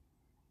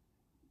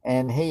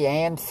 And he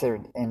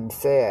answered and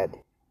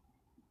said,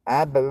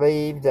 I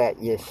believe that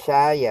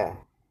Yeshua,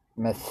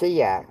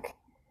 Messiah,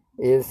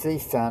 is the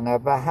son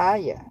of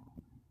Ahia.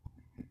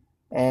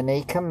 And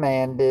he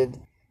commanded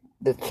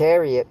the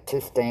chariot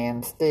to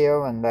stand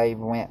still, and they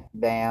went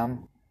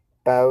down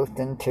both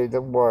into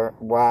the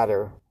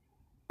water,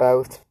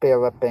 both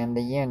Philip and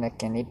the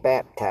eunuch, and he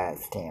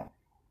baptized him.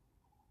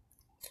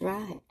 That's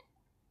right.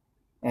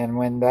 And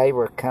when they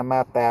were come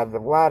up out of the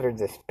water,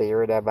 the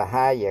spirit of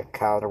Ahiah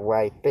caught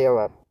away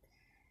Philip,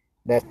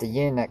 that the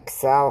eunuch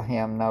saw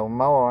him no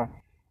more,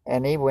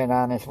 and he went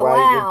on his way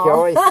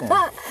rejoicing.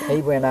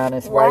 He went on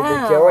his way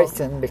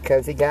rejoicing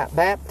because he got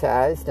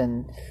baptized,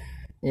 and,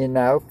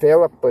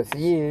 Philip was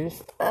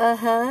used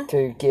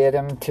to get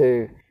him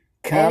to come to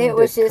Christ. And it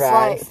was just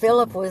like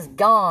Philip was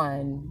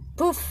gone.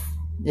 Poof.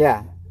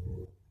 Yeah.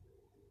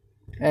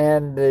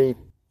 And the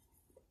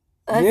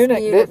That's eunuch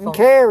beautiful. didn't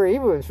care. He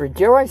was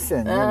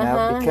rejoicing,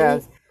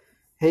 because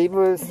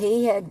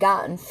he had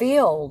gotten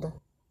filled,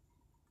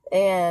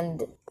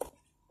 and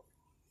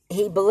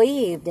he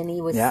believed, and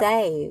he was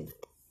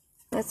saved.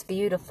 That's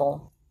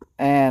beautiful.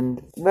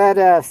 And let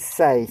us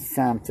say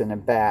something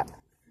about,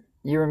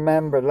 you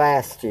remember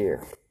last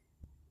year,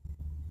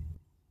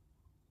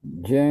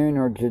 June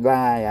or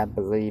July, I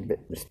believe it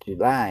was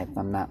July, if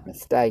I'm not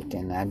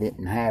mistaken.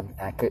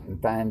 I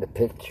couldn't find the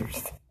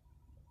pictures.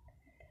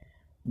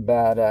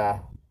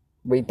 But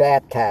we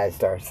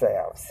baptized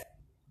ourselves.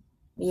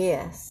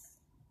 Yes,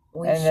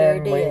 we and sure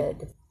then did.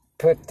 We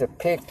put the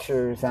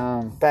pictures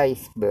on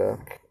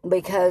Facebook.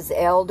 Because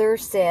Elder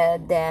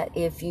said that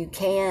if you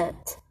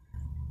can't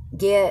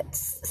get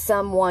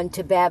someone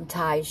to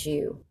baptize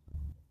you,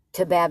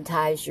 to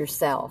baptize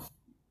yourself.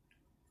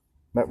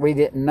 But we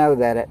didn't know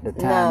that at the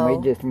time. No.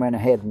 We just went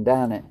ahead and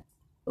done it.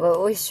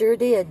 Well, we sure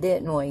did,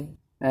 didn't we?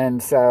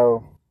 And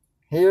so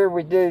here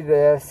we do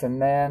this,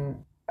 and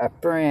then a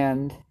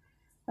friend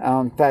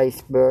on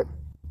Facebook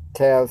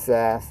tells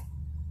us,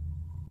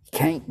 you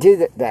can't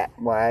do it that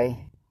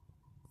way.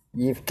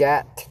 You've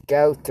got to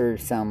go through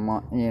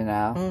someone,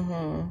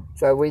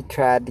 So we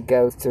tried to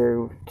go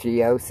through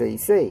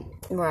GOCC.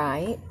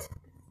 Right.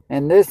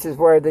 And this is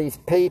where these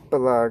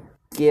people are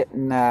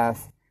getting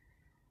us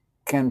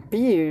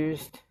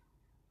confused,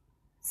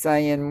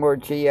 saying we're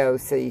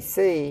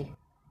GOCC,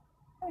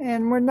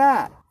 and we're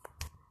not.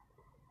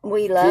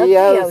 We love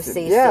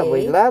GOCC. Yeah,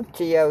 we love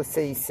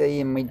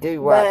GOCC, and we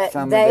do watch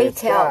some of their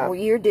stuff. Well,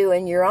 you're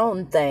doing your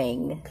own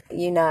thing,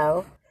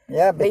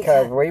 Yeah,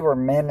 because we were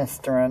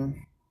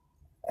ministering,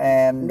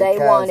 and they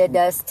wanted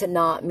us to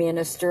not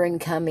minister and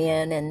come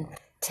in and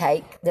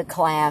take the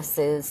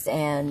classes,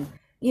 and,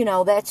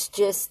 that's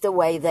just the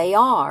way they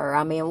are.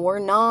 I mean, we're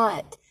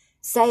not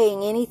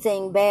saying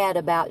anything bad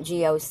about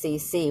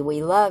GOCC.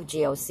 We love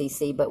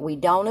GOCC, but we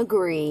don't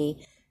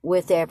agree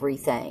with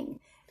everything.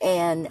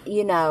 And,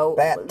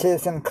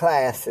 baptism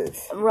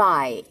classes.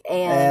 Right.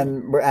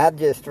 And I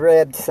just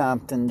read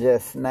something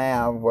just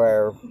now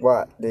where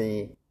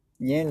the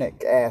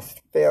eunuch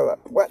asked Philip,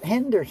 what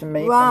hinders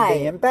me from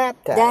being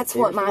baptized? That's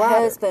what my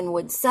husband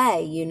would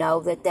say,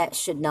 that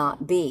should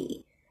not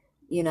be,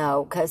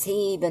 because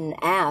he even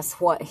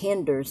asked what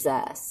hinders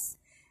us.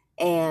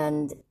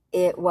 And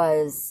it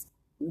was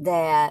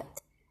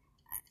that,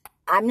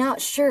 I'm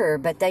not sure,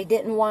 but they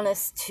didn't want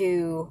us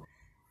to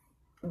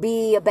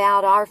be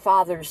about our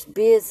Father's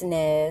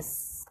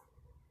business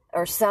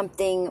or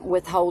something,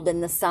 withholding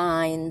the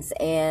signs,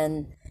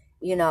 and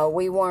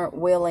we weren't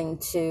willing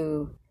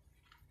to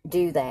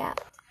do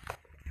that.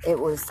 It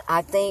was,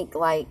 I think,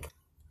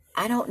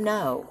 I don't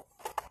know.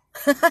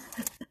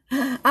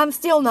 I'm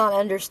still not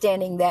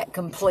understanding that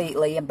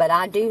completely, but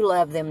I do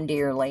love them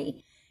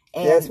dearly.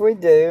 And yes, we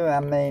do.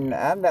 I mean,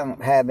 I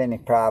don't have any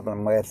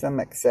problem with them,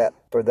 except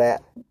for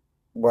that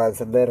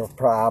was a little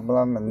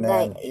problem, and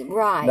then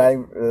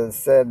they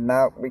said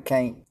no, we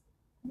can't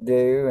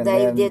do. And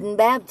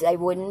they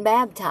wouldn't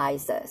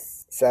baptize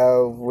us.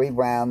 So we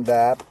wound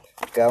up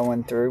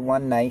going through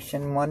One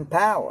Nation, One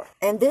Power.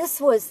 And this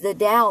was the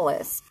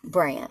Dallas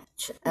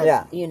branch.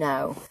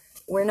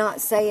 We're not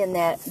saying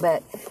that,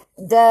 but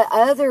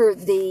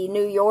the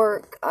New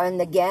York and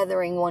the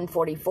Gathering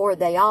 144,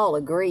 they all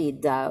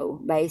agreed,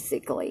 though,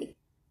 basically.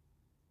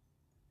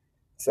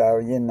 So,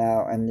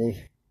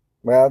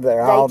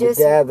 they're all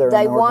together.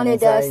 They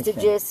wanted us to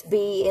just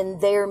be in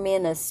their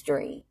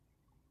ministry.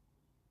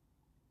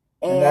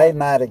 And they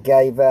might have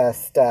gave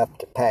us stuff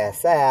to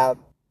pass out,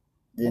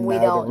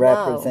 to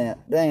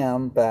represent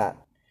them, but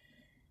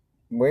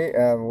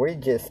we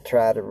just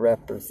try to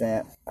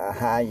represent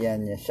Ahiah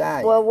and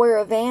Yeshaya. Well, we're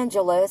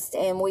evangelists,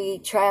 and we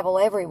travel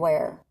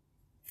everywhere.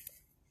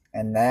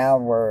 And now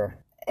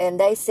and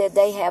they said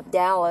they have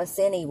Dallas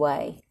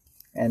anyway.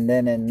 And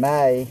then in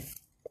May,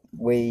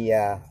 we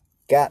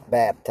got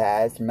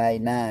baptized, May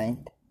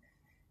 9th,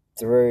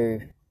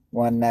 through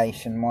One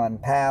Nation, One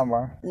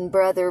Power. And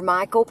Brother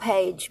Michael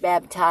Page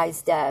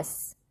baptized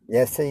us.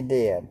 Yes, he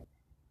did.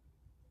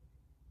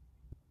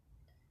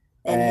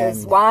 And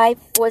his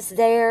wife was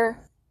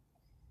there.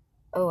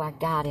 Oh, I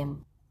got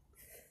him.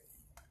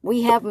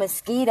 We have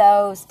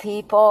mosquitoes,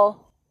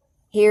 people,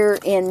 here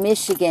in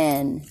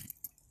Michigan.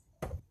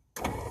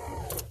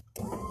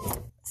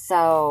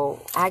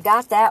 So I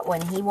got that one.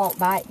 He won't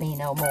bite me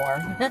no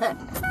more.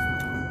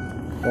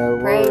 So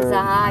Praise we're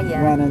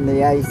Ahiah. running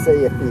the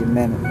AC a few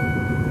minutes.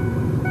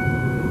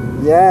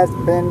 Yeah, it's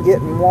been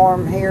getting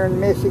warm here in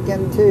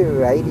Michigan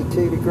too.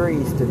 82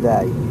 degrees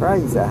today.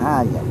 Praise the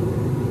highest.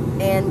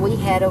 And we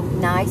had a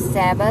nice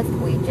Sabbath.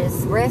 We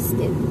just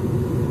rested.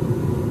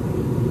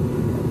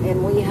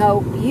 And we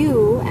hope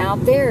you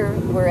out there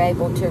were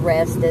able to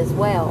rest as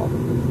well.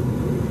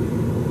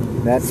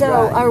 That's so,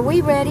 right. are we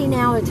ready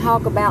now to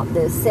talk about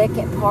the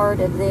second part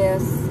of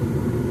this?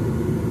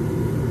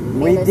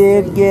 We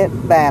did get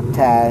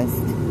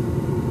baptized,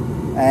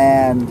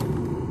 and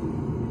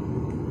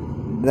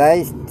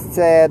they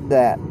said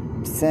that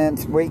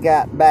since we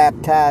got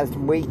baptized,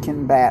 we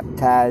can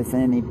baptize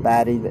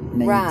anybody that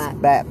needs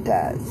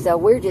baptized. So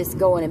we're just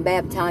going and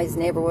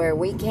baptizing everywhere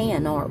we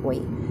can, aren't we?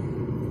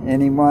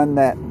 Anyone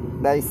that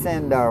they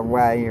send our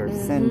way or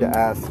send to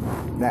us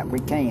that we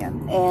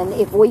can. And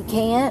if we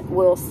can't,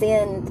 we'll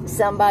send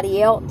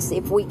somebody else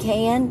if we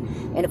can.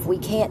 And if we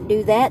can't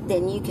do that,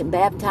 then you can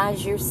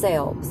baptize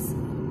yourselves.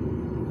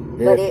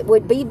 But it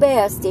would be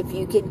best if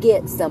you could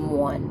get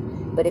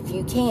someone. But if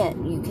you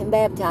can't, you can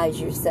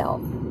baptize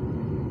yourself.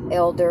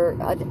 Elder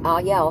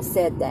Ayal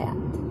said that.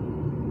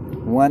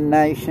 One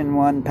nation,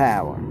 one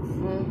power.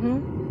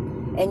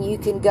 And you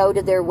can go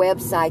to their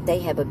website. They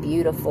have a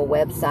beautiful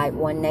website,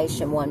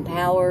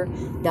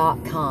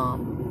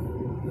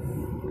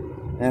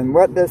 onenationonepower.com. And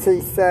what does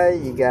he say?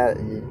 You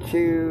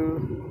chew,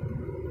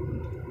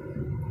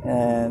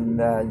 and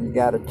you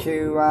got to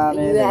chew on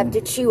it. You have to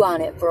chew on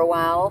it for a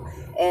while,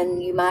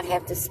 and you might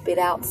have to spit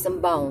out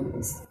some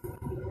bones.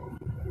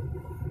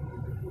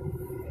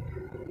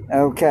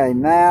 Okay,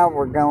 now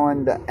we're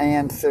going to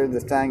answer the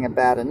thing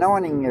about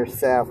anointing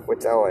yourself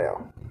with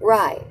oil.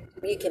 Right.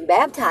 You can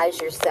baptize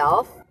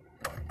yourself,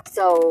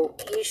 so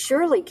you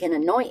surely can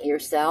anoint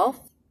yourself,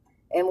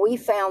 and we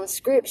found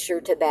scripture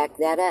to back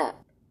that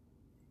up.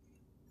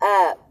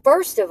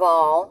 First of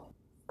all,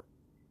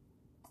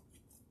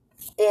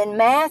 in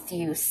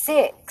Matthew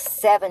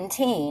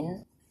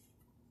 6:17,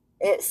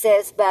 it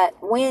says,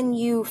 "But when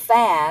you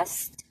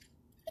fast,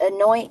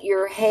 anoint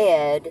your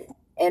head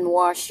and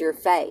wash your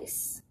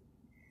face."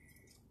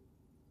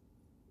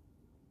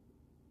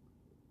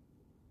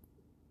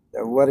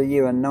 So what are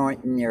you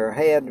anointing your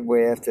head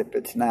with if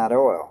it's not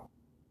oil?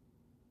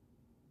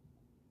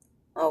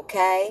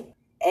 Okay.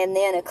 And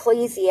then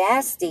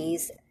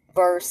Ecclesiastes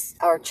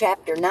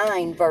chapter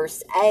 9,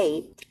 verse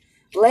 8,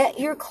 "Let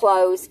your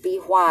clothes be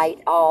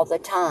white all the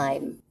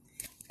time,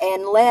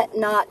 and let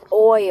not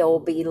oil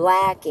be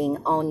lacking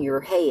on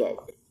your head."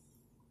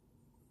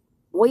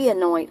 We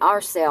anoint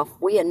ourselves.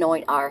 We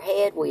anoint our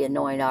head. We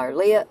anoint our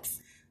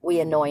lips. We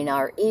anoint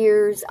our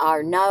ears,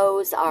 our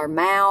nose, our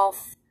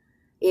mouth.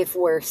 If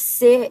we're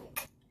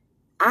sick,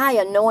 I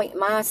anoint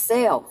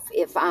myself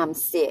if I'm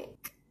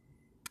sick.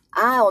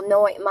 I'll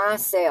anoint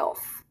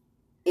myself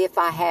if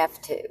I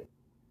have to.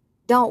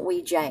 Don't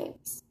we,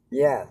 James?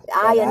 Yeah.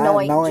 I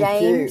anoint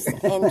James, you.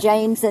 and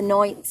James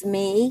anoints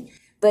me.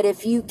 But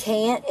if you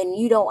can't and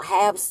you don't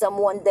have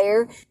someone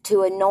there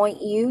to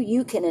anoint you,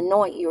 you can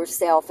anoint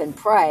yourself and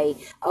pray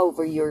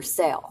over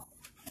yourself.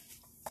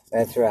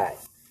 That's right.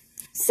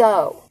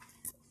 So,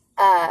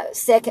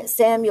 2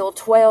 Samuel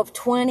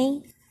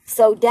 12:20.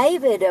 "So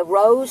David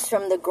arose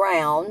from the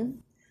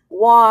ground,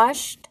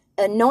 washed,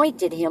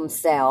 anointed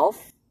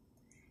himself,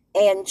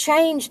 and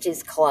changed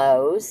his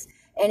clothes,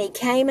 and he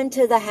came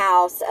into the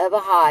house of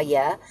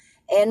Ahiah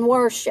and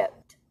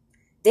worshipped.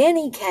 Then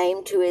he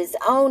came to his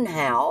own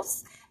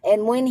house,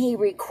 and when he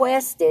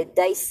requested,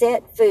 they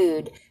set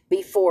food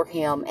before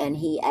him, and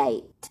he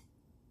ate."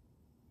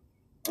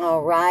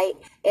 All right.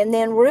 And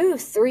then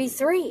Ruth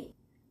 3:3.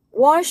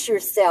 "Wash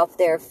yourself,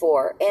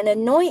 therefore, and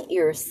anoint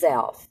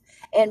yourself,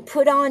 and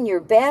put on your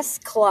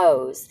best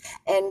clothes,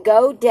 and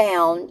go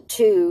down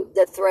to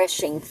the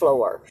threshing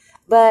floor.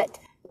 But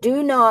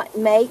do not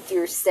make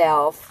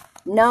yourself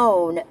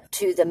known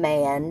to the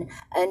man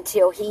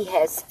until he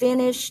has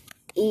finished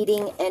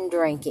eating and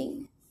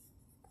drinking."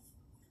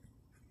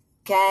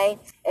 Okay?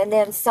 And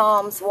then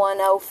Psalms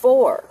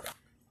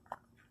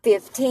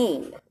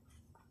 104:15.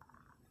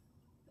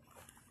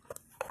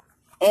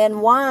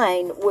 "And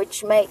wine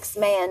which makes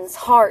man's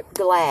heart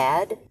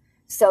glad,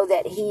 so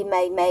that he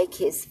may make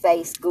his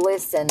face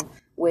glisten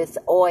with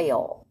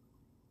oil,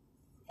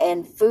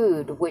 and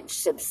food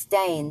which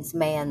sustains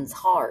man's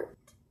heart."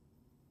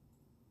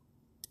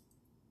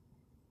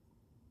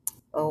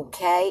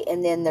 Okay,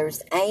 and then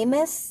there's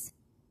Amos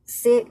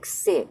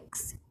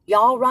 6:6.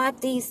 Y'all write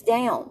these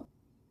down.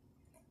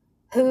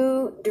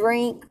 "Who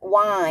drink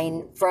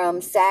wine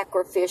from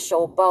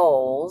sacrificial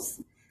bowls,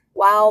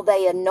 while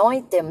they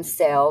anoint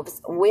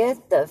themselves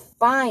with the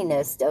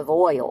finest of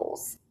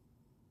oils.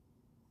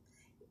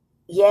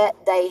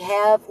 Yet they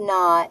have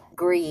not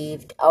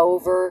grieved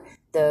over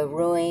the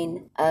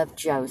ruin of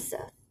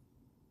Joseph."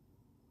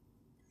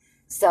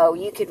 So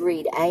you could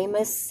read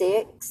Amos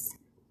 6.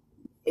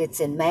 It's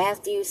in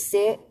Matthew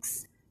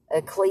 6,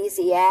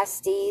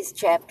 Ecclesiastes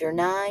chapter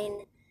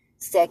 9,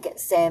 2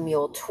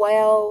 Samuel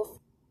 12,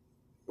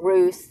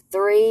 Ruth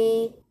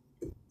 3,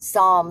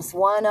 Psalms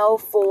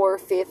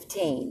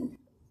 104:15.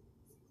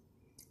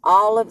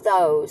 All of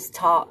those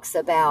talks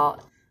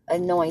about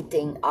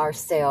anointing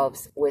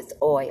ourselves with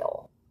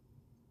oil.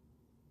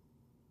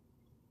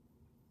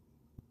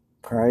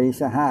 Praise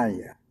the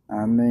higher.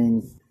 I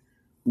mean,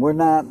 we're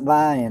not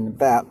lying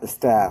about the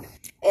stuff.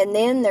 And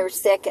then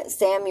there's 2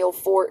 Samuel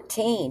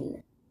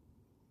 14.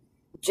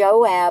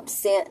 Joab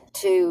sent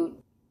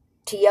to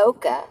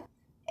Tekoa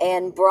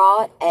and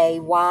brought a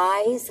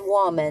wise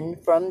woman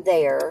from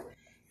there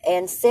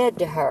and said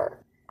to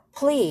her,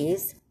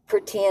 "Please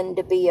pretend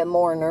to be a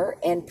mourner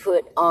and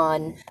put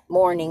on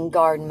mourning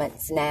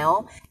garments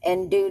now,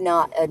 and do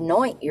not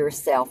anoint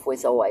yourself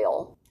with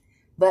oil,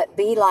 but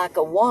be like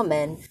a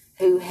woman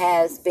who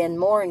has been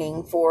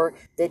mourning for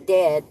the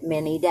dead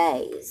many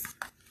days."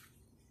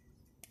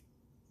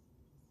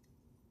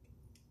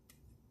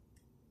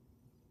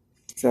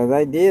 So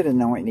they did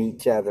anoint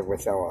each other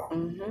with oil.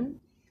 Mm-hmm.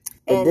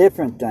 For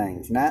different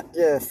things, not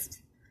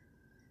just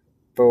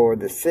for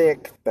the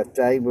sick, but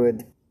they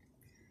would,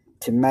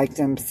 to make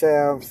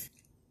themselves.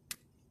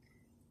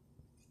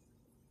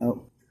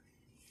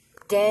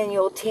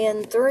 Daniel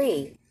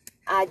 10:3,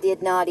 I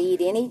did not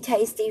eat any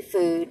tasty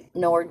food,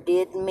 nor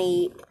did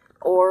meat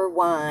or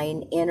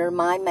wine enter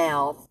my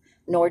mouth,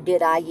 nor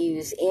did I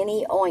use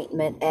any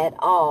ointment at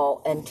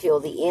all until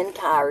the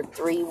entire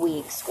 3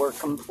 weeks were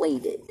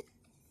completed.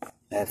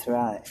 That's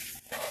right.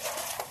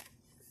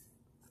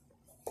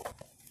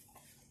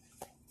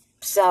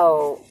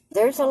 So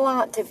there's a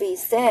lot to be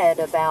said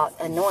about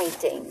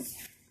anointing.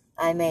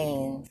 I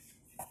mean,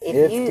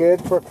 it's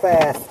good for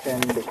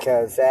fasting,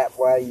 because that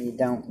way you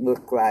don't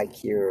look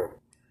like you're...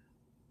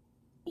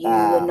 You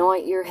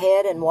anoint your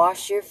head and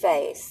wash your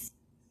face.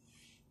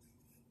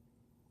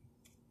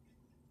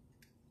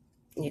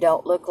 You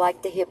don't look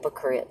like the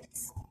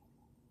hypocrites.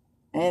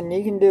 And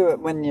you can do it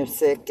when you're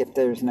sick if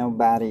there's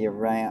nobody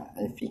around,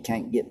 if you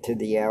can't get to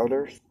the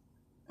elders.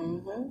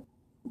 Mm-hmm.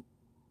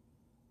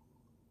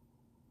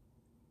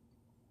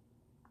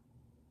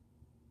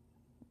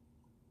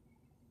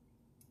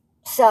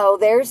 So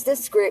there's the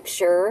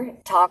scripture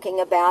talking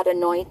about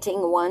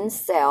anointing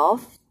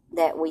oneself,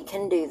 that we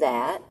can do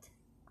that.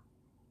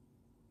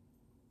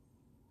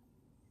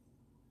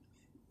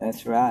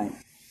 That's right.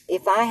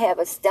 If I have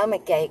a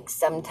stomach ache,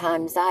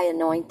 sometimes I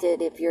anoint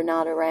it if you're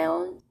not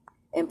around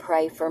and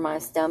pray for my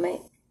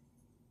stomach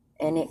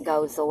and it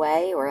goes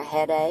away, or a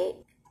headache.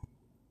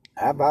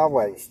 I've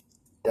always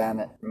done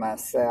it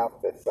myself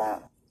if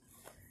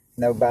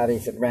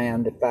nobody's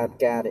around, if I've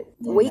got it.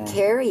 We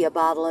carry a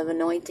bottle of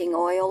anointing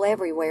oil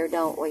everywhere,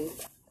 don't we?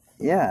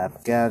 Yeah,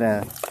 I've got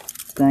a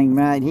thing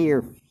right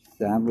here.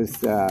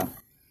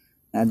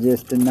 I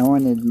just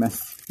anointed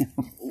myself.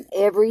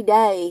 Every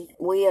day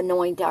we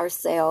anoint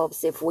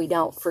ourselves. If we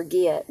don't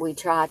forget, we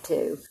try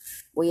to.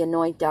 We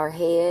anoint our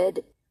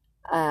head.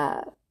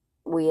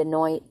 We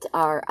anoint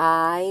our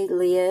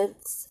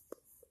eyelids,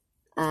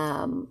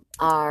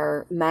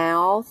 our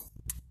mouth,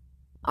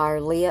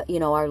 our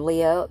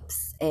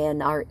lips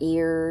and our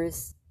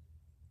ears.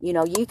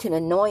 You can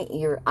anoint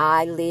your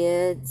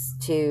eyelids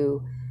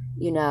to,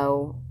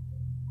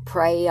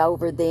 pray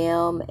over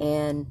them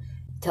and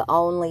to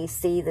only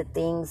see the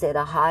things that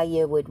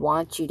Ahaya would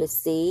want you to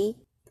see.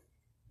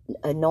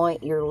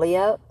 Anoint your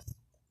lips.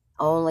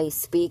 Only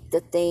speak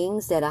the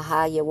things that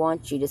Ahaya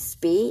wants you to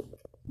speak.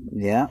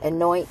 Yeah.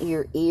 Anoint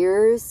your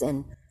ears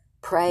and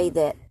pray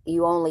that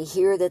you only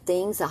hear the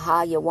things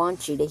Ahaya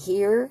wants you to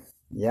hear.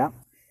 Yeah.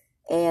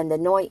 And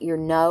anoint your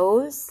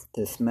nose.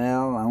 To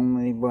smell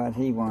only what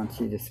he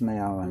wants you to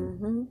smell.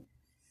 Mm-hmm.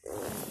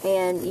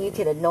 And you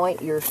can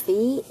anoint your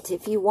feet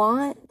if you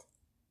want.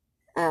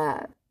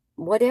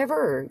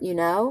 Whatever,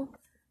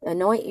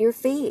 anoint your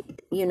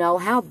feet.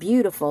 How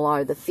beautiful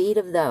are the feet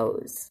of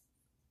those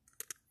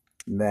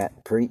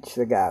that preach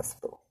the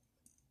gospel.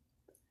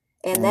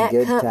 And that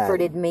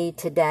comforted me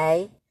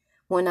today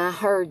when I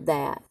heard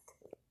that.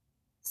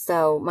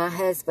 So my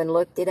husband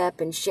looked it up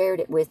and shared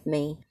it with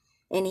me.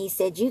 And he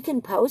said, you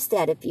can post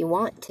that if you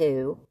want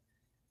to.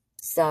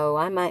 So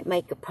I might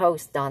make a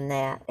post on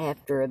that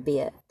after a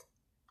bit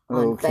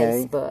on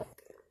Facebook.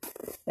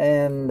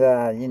 And,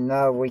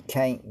 we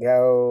can't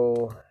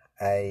go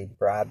a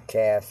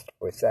broadcast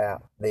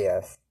without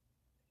this.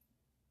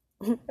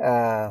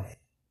 What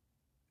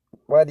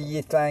do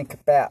you think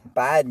about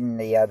Biden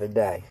the other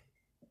night?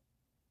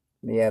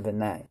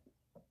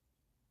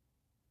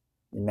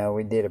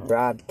 We did a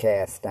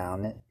broadcast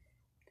on it.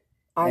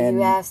 Are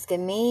you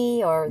asking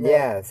me or the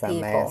Yes, people?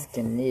 I'm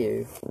asking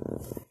you.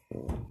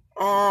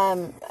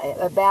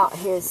 About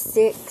his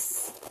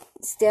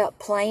 6-step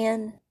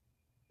plan?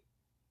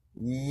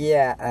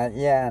 Yeah,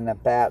 and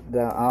about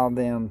all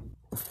them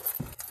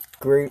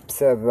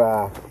groups of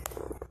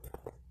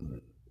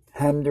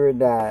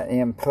 100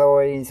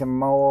 employees or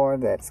more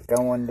that's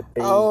going to be...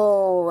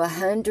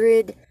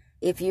 100.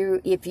 If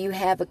you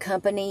have a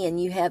company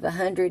and you have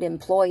 100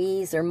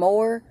 employees or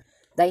more,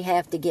 they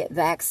have to get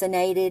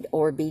vaccinated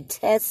or be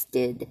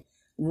tested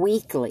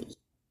weekly.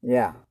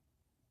 Yeah.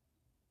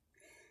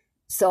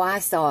 So I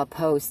saw a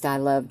post I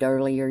loved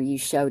earlier. You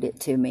showed it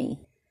to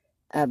me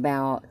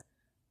about...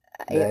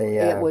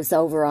 It was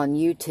over on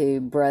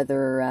YouTube,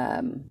 Brother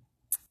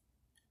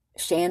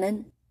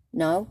Shannon.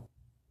 No?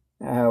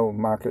 Oh,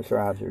 Marcus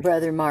Rogers.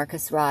 Brother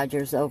Marcus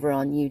Rogers over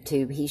on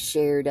YouTube. He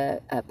shared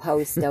a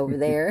post over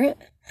there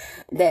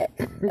that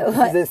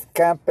This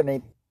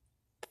company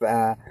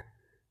got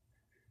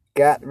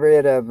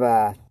rid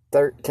of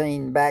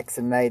 13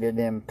 vaccinated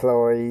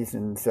employees,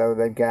 and so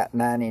they've got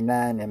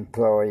 99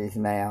 employees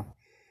now.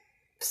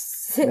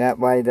 That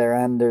way they're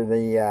under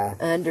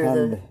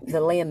the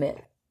the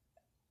limit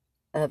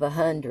of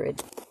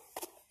 100.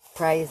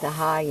 Praise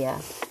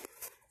Ahia.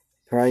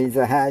 Praise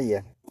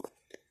Ahia.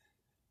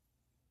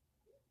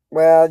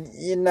 Well,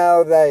 you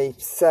know, they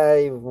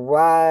say,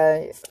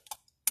 why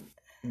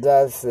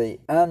does the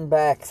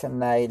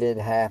unvaccinated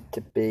have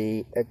to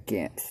be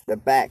against the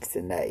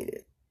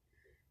vaccinated?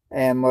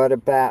 And what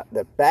about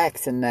the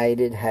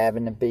vaccinated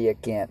having to be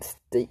against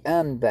the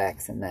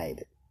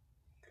unvaccinated?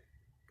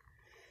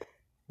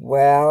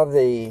 Well,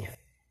 the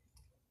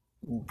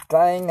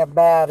thing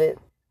about it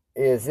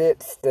is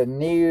it's the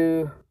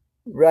new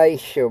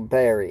racial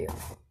barrier.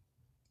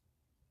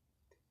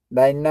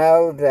 They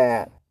know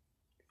that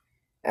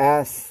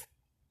us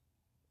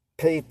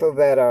people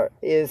that are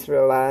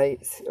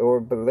Israelites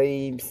or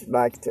believes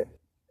like the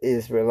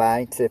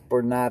Israelites, if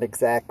we're not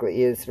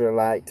exactly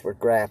Israelites, we're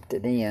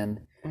grafted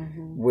in.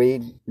 Mm-hmm.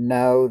 We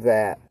know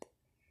that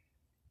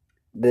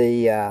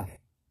the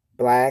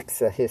blacks,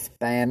 the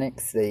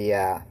Hispanics,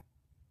 the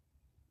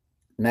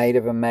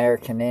Native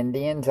American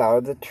Indians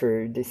are the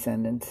true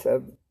descendants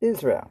of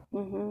Israel.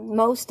 Mm-hmm.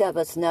 Most of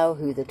us know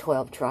who the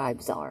 12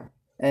 tribes are.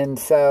 And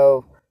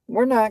so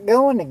we're not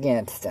going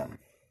against them.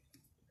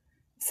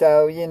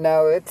 So, you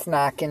know, it's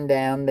knocking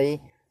down the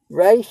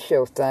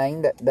racial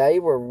thing that they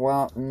were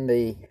wanting,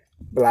 the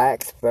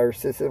blacks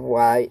versus the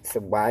whites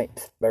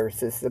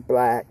versus the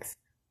blacks.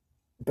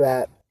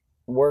 But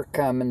we're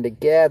coming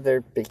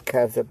together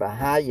because of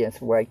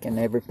Ahia's waking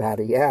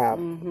everybody up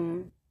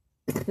Mm-hmm.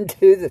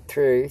 to the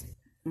truth.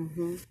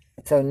 Mm-hmm.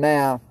 So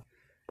now,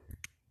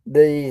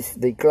 the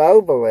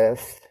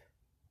globalists,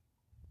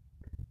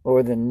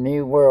 or the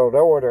New World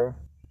Order,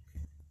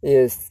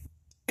 is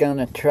going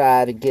to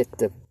try to get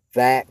the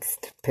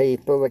vaxxed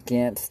people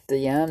against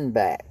the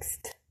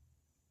unvaxxed.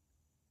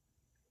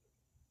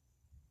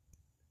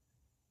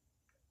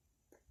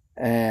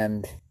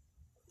 And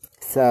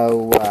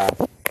so,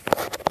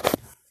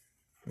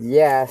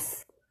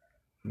 yes,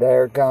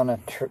 they're gonna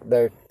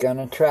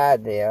try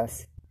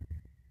this,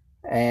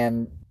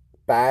 and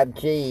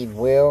 5G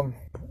will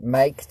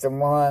make the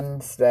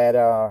ones that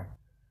are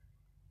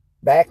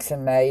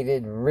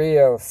vaccinated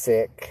real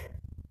sick,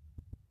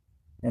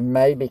 and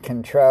maybe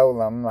control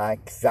them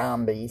like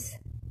zombies.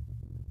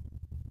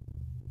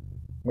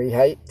 We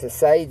hate to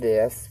say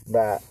this,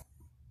 but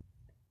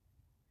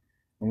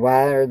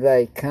why are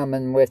they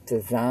coming with the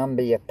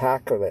zombie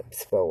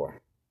apocalypse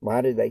for?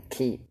 Why do they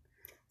keep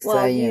Well,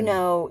 saying... you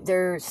know,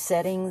 they're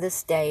setting the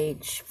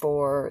stage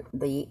for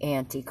the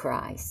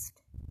Antichrist.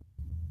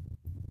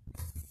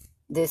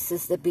 This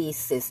is the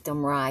beast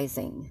system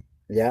rising.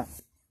 Yeah.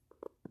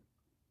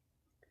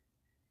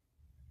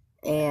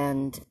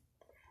 And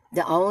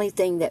the only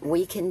thing that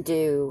we can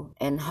do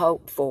and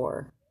hope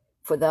for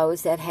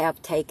those that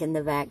have taken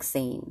the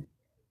vaccine,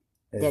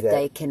 that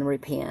they can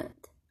repent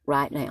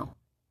right now.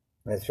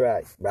 That's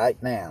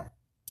right now.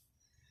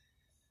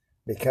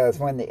 Because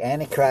when the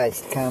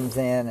Antichrist comes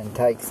in and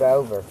takes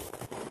over,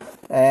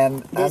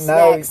 and this I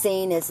know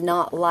vaccine is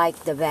not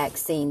like the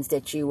vaccines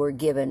that you were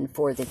given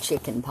for the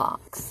chicken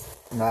pox.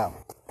 No.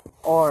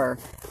 Or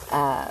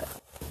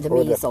the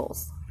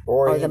measles.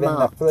 Or the even the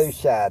mumps. flu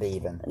shot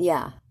even.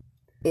 Yeah.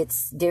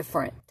 It's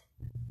different.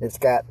 It's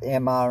got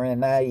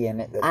mRNA in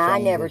it. That I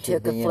never changes your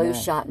took a DNA. flu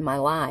shot in my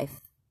life.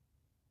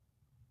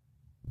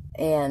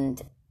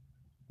 And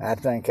I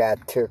think I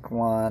took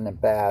one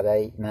about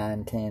 8,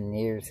 9, 10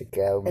 years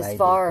ago. as maybe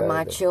far as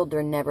my further.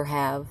 children never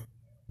have,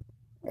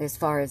 as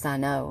far as I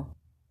know.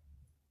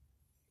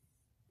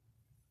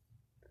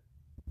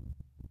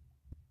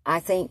 I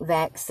think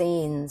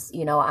vaccines,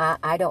 you know,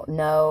 I don't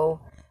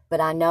know, but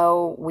I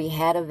know we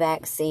had a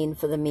vaccine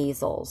for the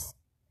measles.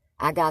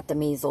 I got the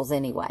measles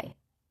anyway.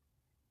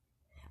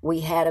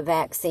 We had a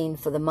vaccine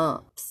for the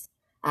mumps.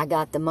 I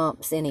got the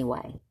mumps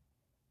anyway.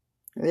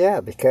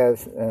 Yeah,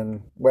 because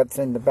what's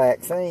in the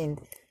vaccine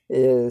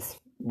is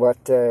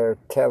what they're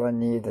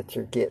telling you that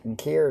you're getting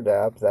cured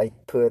of. They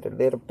put a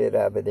little bit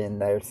of it in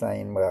there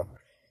saying, well,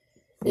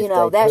 You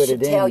know, that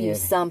should tell you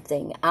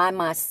something. I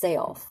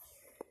myself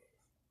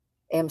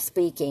am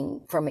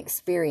speaking from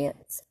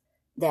experience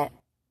that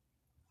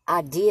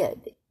I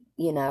did,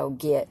 you know,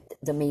 get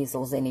the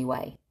measles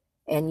anyway.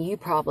 And you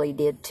probably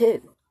did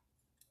too.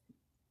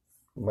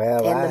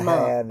 Well, And I the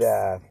mumps.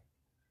 had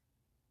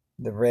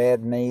the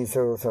red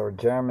measles or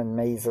German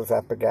measles.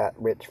 I forgot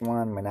which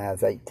one when I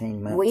was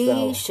 18 months We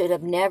old. should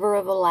have never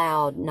have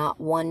allowed not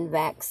one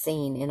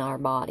vaccine in our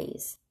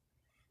bodies.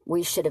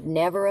 We should have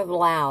never have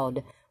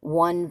allowed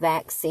one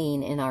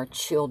vaccine in our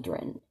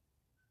children.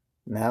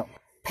 No,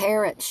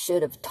 Parents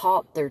should have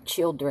taught their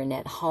children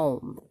at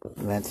home.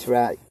 that's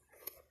right.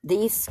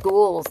 These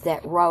schools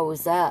that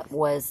rose up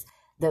was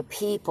the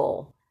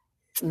people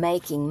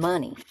making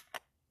money.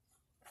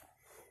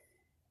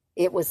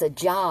 It was a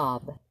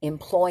job,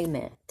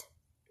 employment.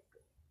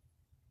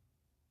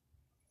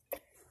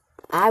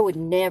 I would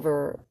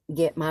never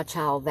get my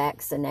child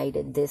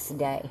vaccinated this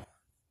day.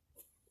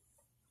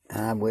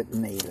 I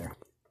wouldn't either.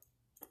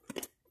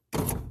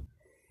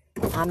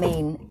 I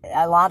mean,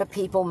 a lot of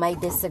people may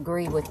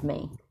disagree with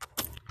me,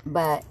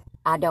 but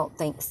I don't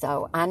think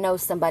so. I know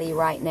somebody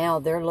right now,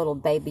 their little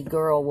baby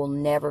girl will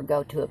never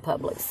go to a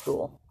public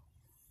school.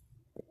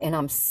 And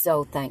I'm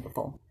so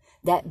thankful.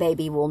 That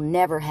baby will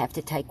never have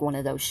to take one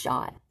of those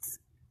shots.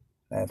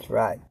 That's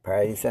right.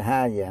 Praise the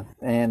Higher.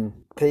 And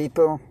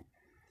people,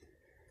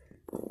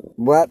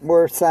 what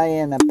we're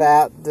saying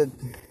about the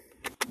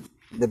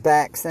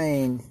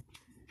vaccine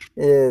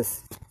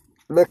is,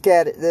 look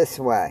at it this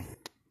way.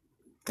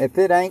 If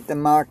it ain't the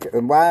market,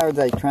 why are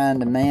they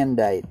trying to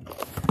mandate?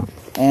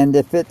 And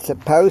if it's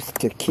supposed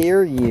to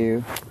cure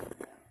you,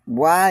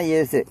 why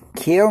is it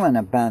killing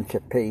a bunch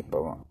of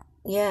people?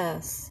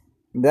 Yes.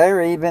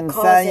 They're even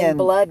Causing saying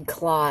blood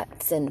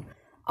clots and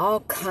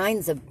all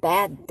kinds of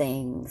bad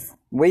things.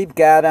 We've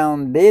got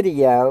on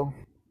video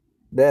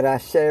that I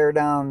shared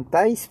on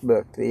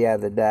Facebook the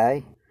other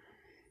day.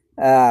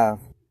 Jen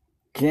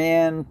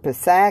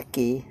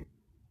Psaki,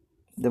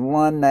 the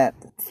one that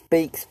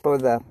speaks for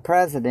the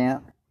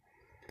president,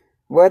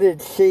 what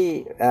did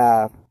she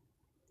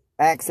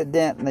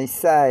accidentally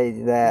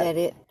say? That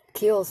it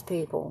kills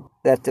people.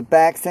 That the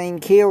vaccine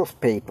kills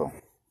people.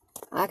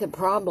 I could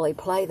probably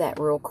play that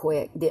real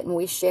quick. Didn't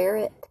we share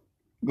it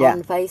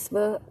on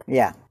Facebook?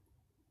 Yeah.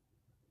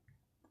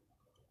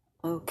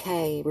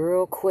 Okay,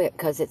 real quick,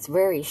 because it's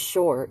very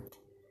short.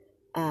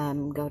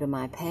 Go to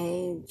my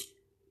page.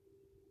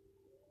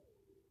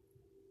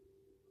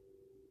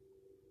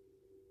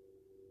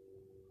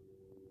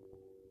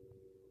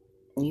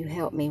 You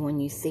help me when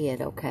you see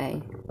it,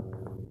 okay?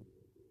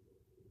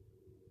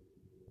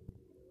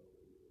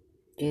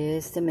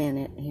 Just a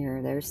minute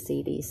here. There's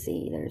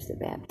CDC. There's the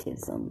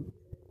baptism.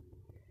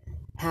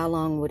 How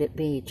long would it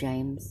be,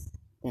 James,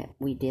 that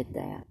we did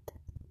that?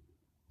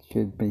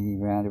 Should be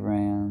right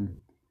around.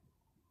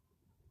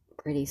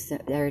 Pretty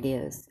soon. There it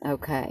is.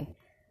 Okay.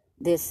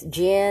 This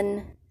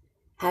Jen,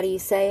 how do you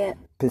say it?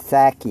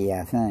 Psaki,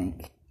 I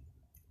think.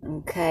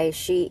 Okay,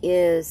 she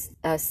is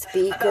a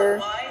speaker.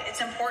 About why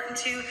it's important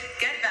to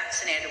get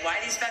vaccinated, why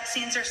these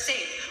vaccines are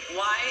safe,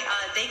 why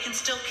they can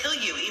still kill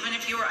you even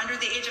if you are under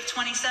the age of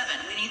 27.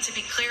 We need to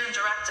be clear and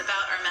direct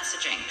about our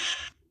messaging.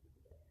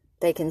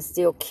 They can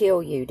still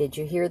kill you. Did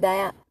you hear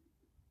that?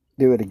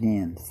 Do it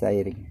again. Say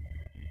it again.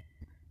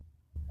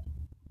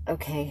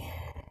 Okay.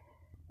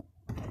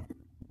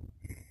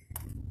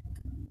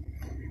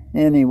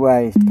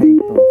 Anyways,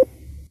 people.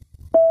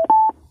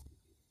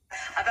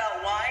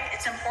 About why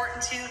it's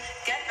important to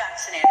get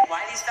vaccinated,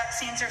 why these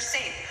vaccines are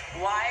safe,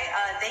 why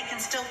they can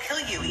still kill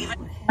you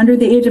even under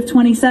the age of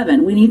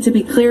 27. We need to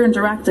be clear and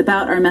direct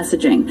about our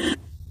messaging.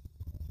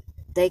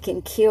 They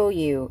can kill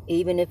you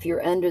even if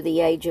you're under the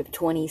age of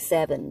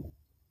 27.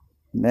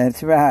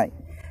 That's right.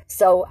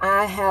 So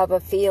I have a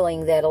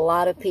feeling that a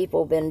lot of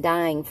people have been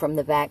dying from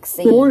the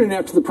vaccine. Good morning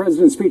after the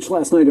president's speech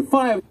last night at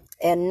 5.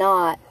 And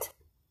not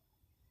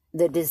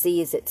the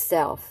disease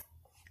itself.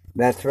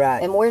 That's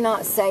right. And we're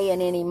not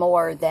saying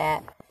anymore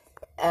that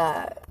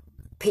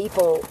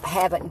people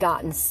haven't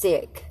gotten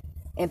sick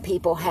and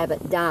people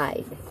haven't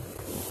died.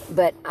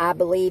 But I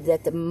believe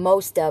that the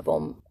most of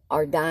them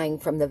are dying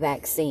from the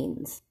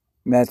vaccines.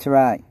 That's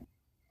right.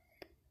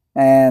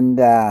 And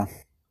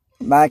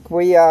like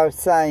we are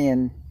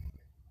saying,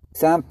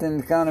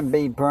 something's going to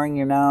be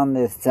bringing on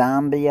this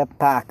zombie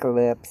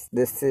apocalypse.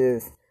 This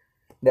is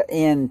the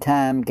end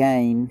time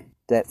game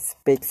that's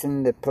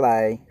fixing to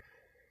play.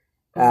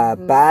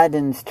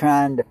 Biden's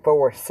trying to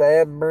force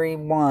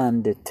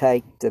everyone to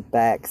take the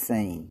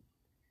vaccine.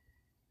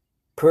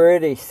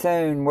 Pretty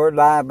soon we're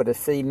liable to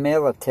see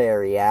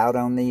military out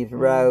on these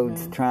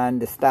roads trying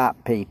to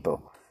stop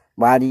people.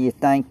 Why do you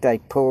think they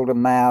pulled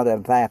them out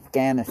of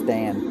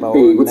Afghanistan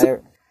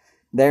for?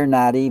 They're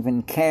not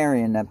even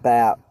caring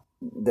about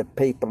the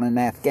people in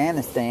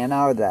Afghanistan,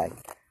 are they?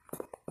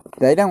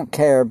 They don't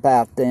care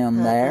about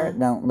them there, it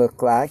don't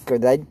look like, or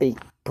they'd be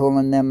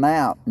pulling them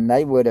out, and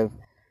they would have.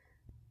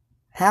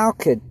 How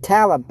could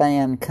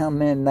Taliban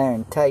come in there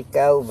and take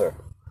over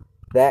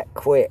that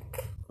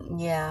quick?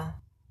 Yeah.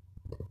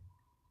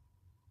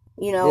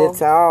 You know,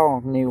 it's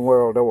all New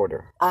World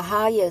Order.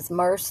 Ahaya is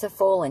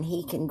merciful and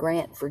he can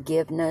grant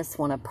forgiveness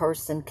when a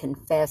person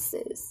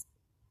confesses.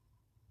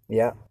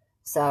 Yep.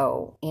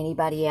 So,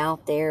 anybody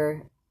out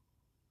there,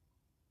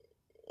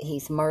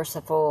 he's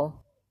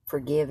merciful,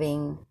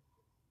 forgiving,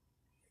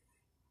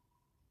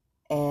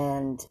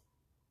 and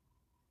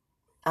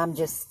I'm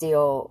just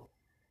still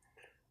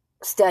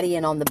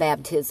studying on the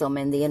baptism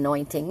and the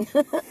anointing.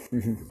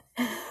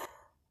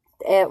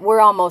 We're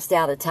almost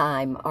out of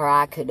time, or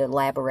I could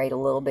elaborate a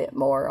little bit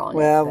more on it.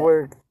 Well,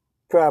 we're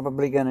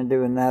probably going to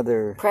do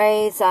another.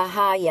 Praise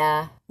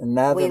Ahaya.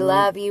 We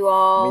love you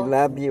all. We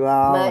love you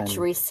all. Much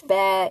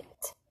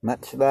respect.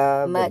 Much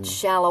love. Much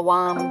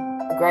shalom.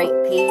 Great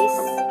peace.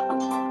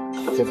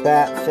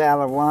 Shabbat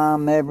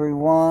Shalom,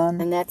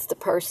 everyone. And that's the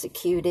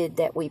persecuted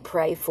that we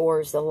pray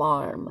for's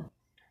alarm.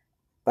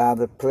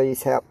 Father,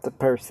 please help the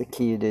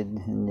persecuted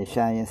in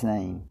Yeshua's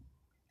name.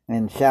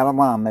 And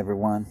Shalom,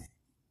 everyone.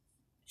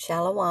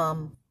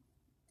 Shalom.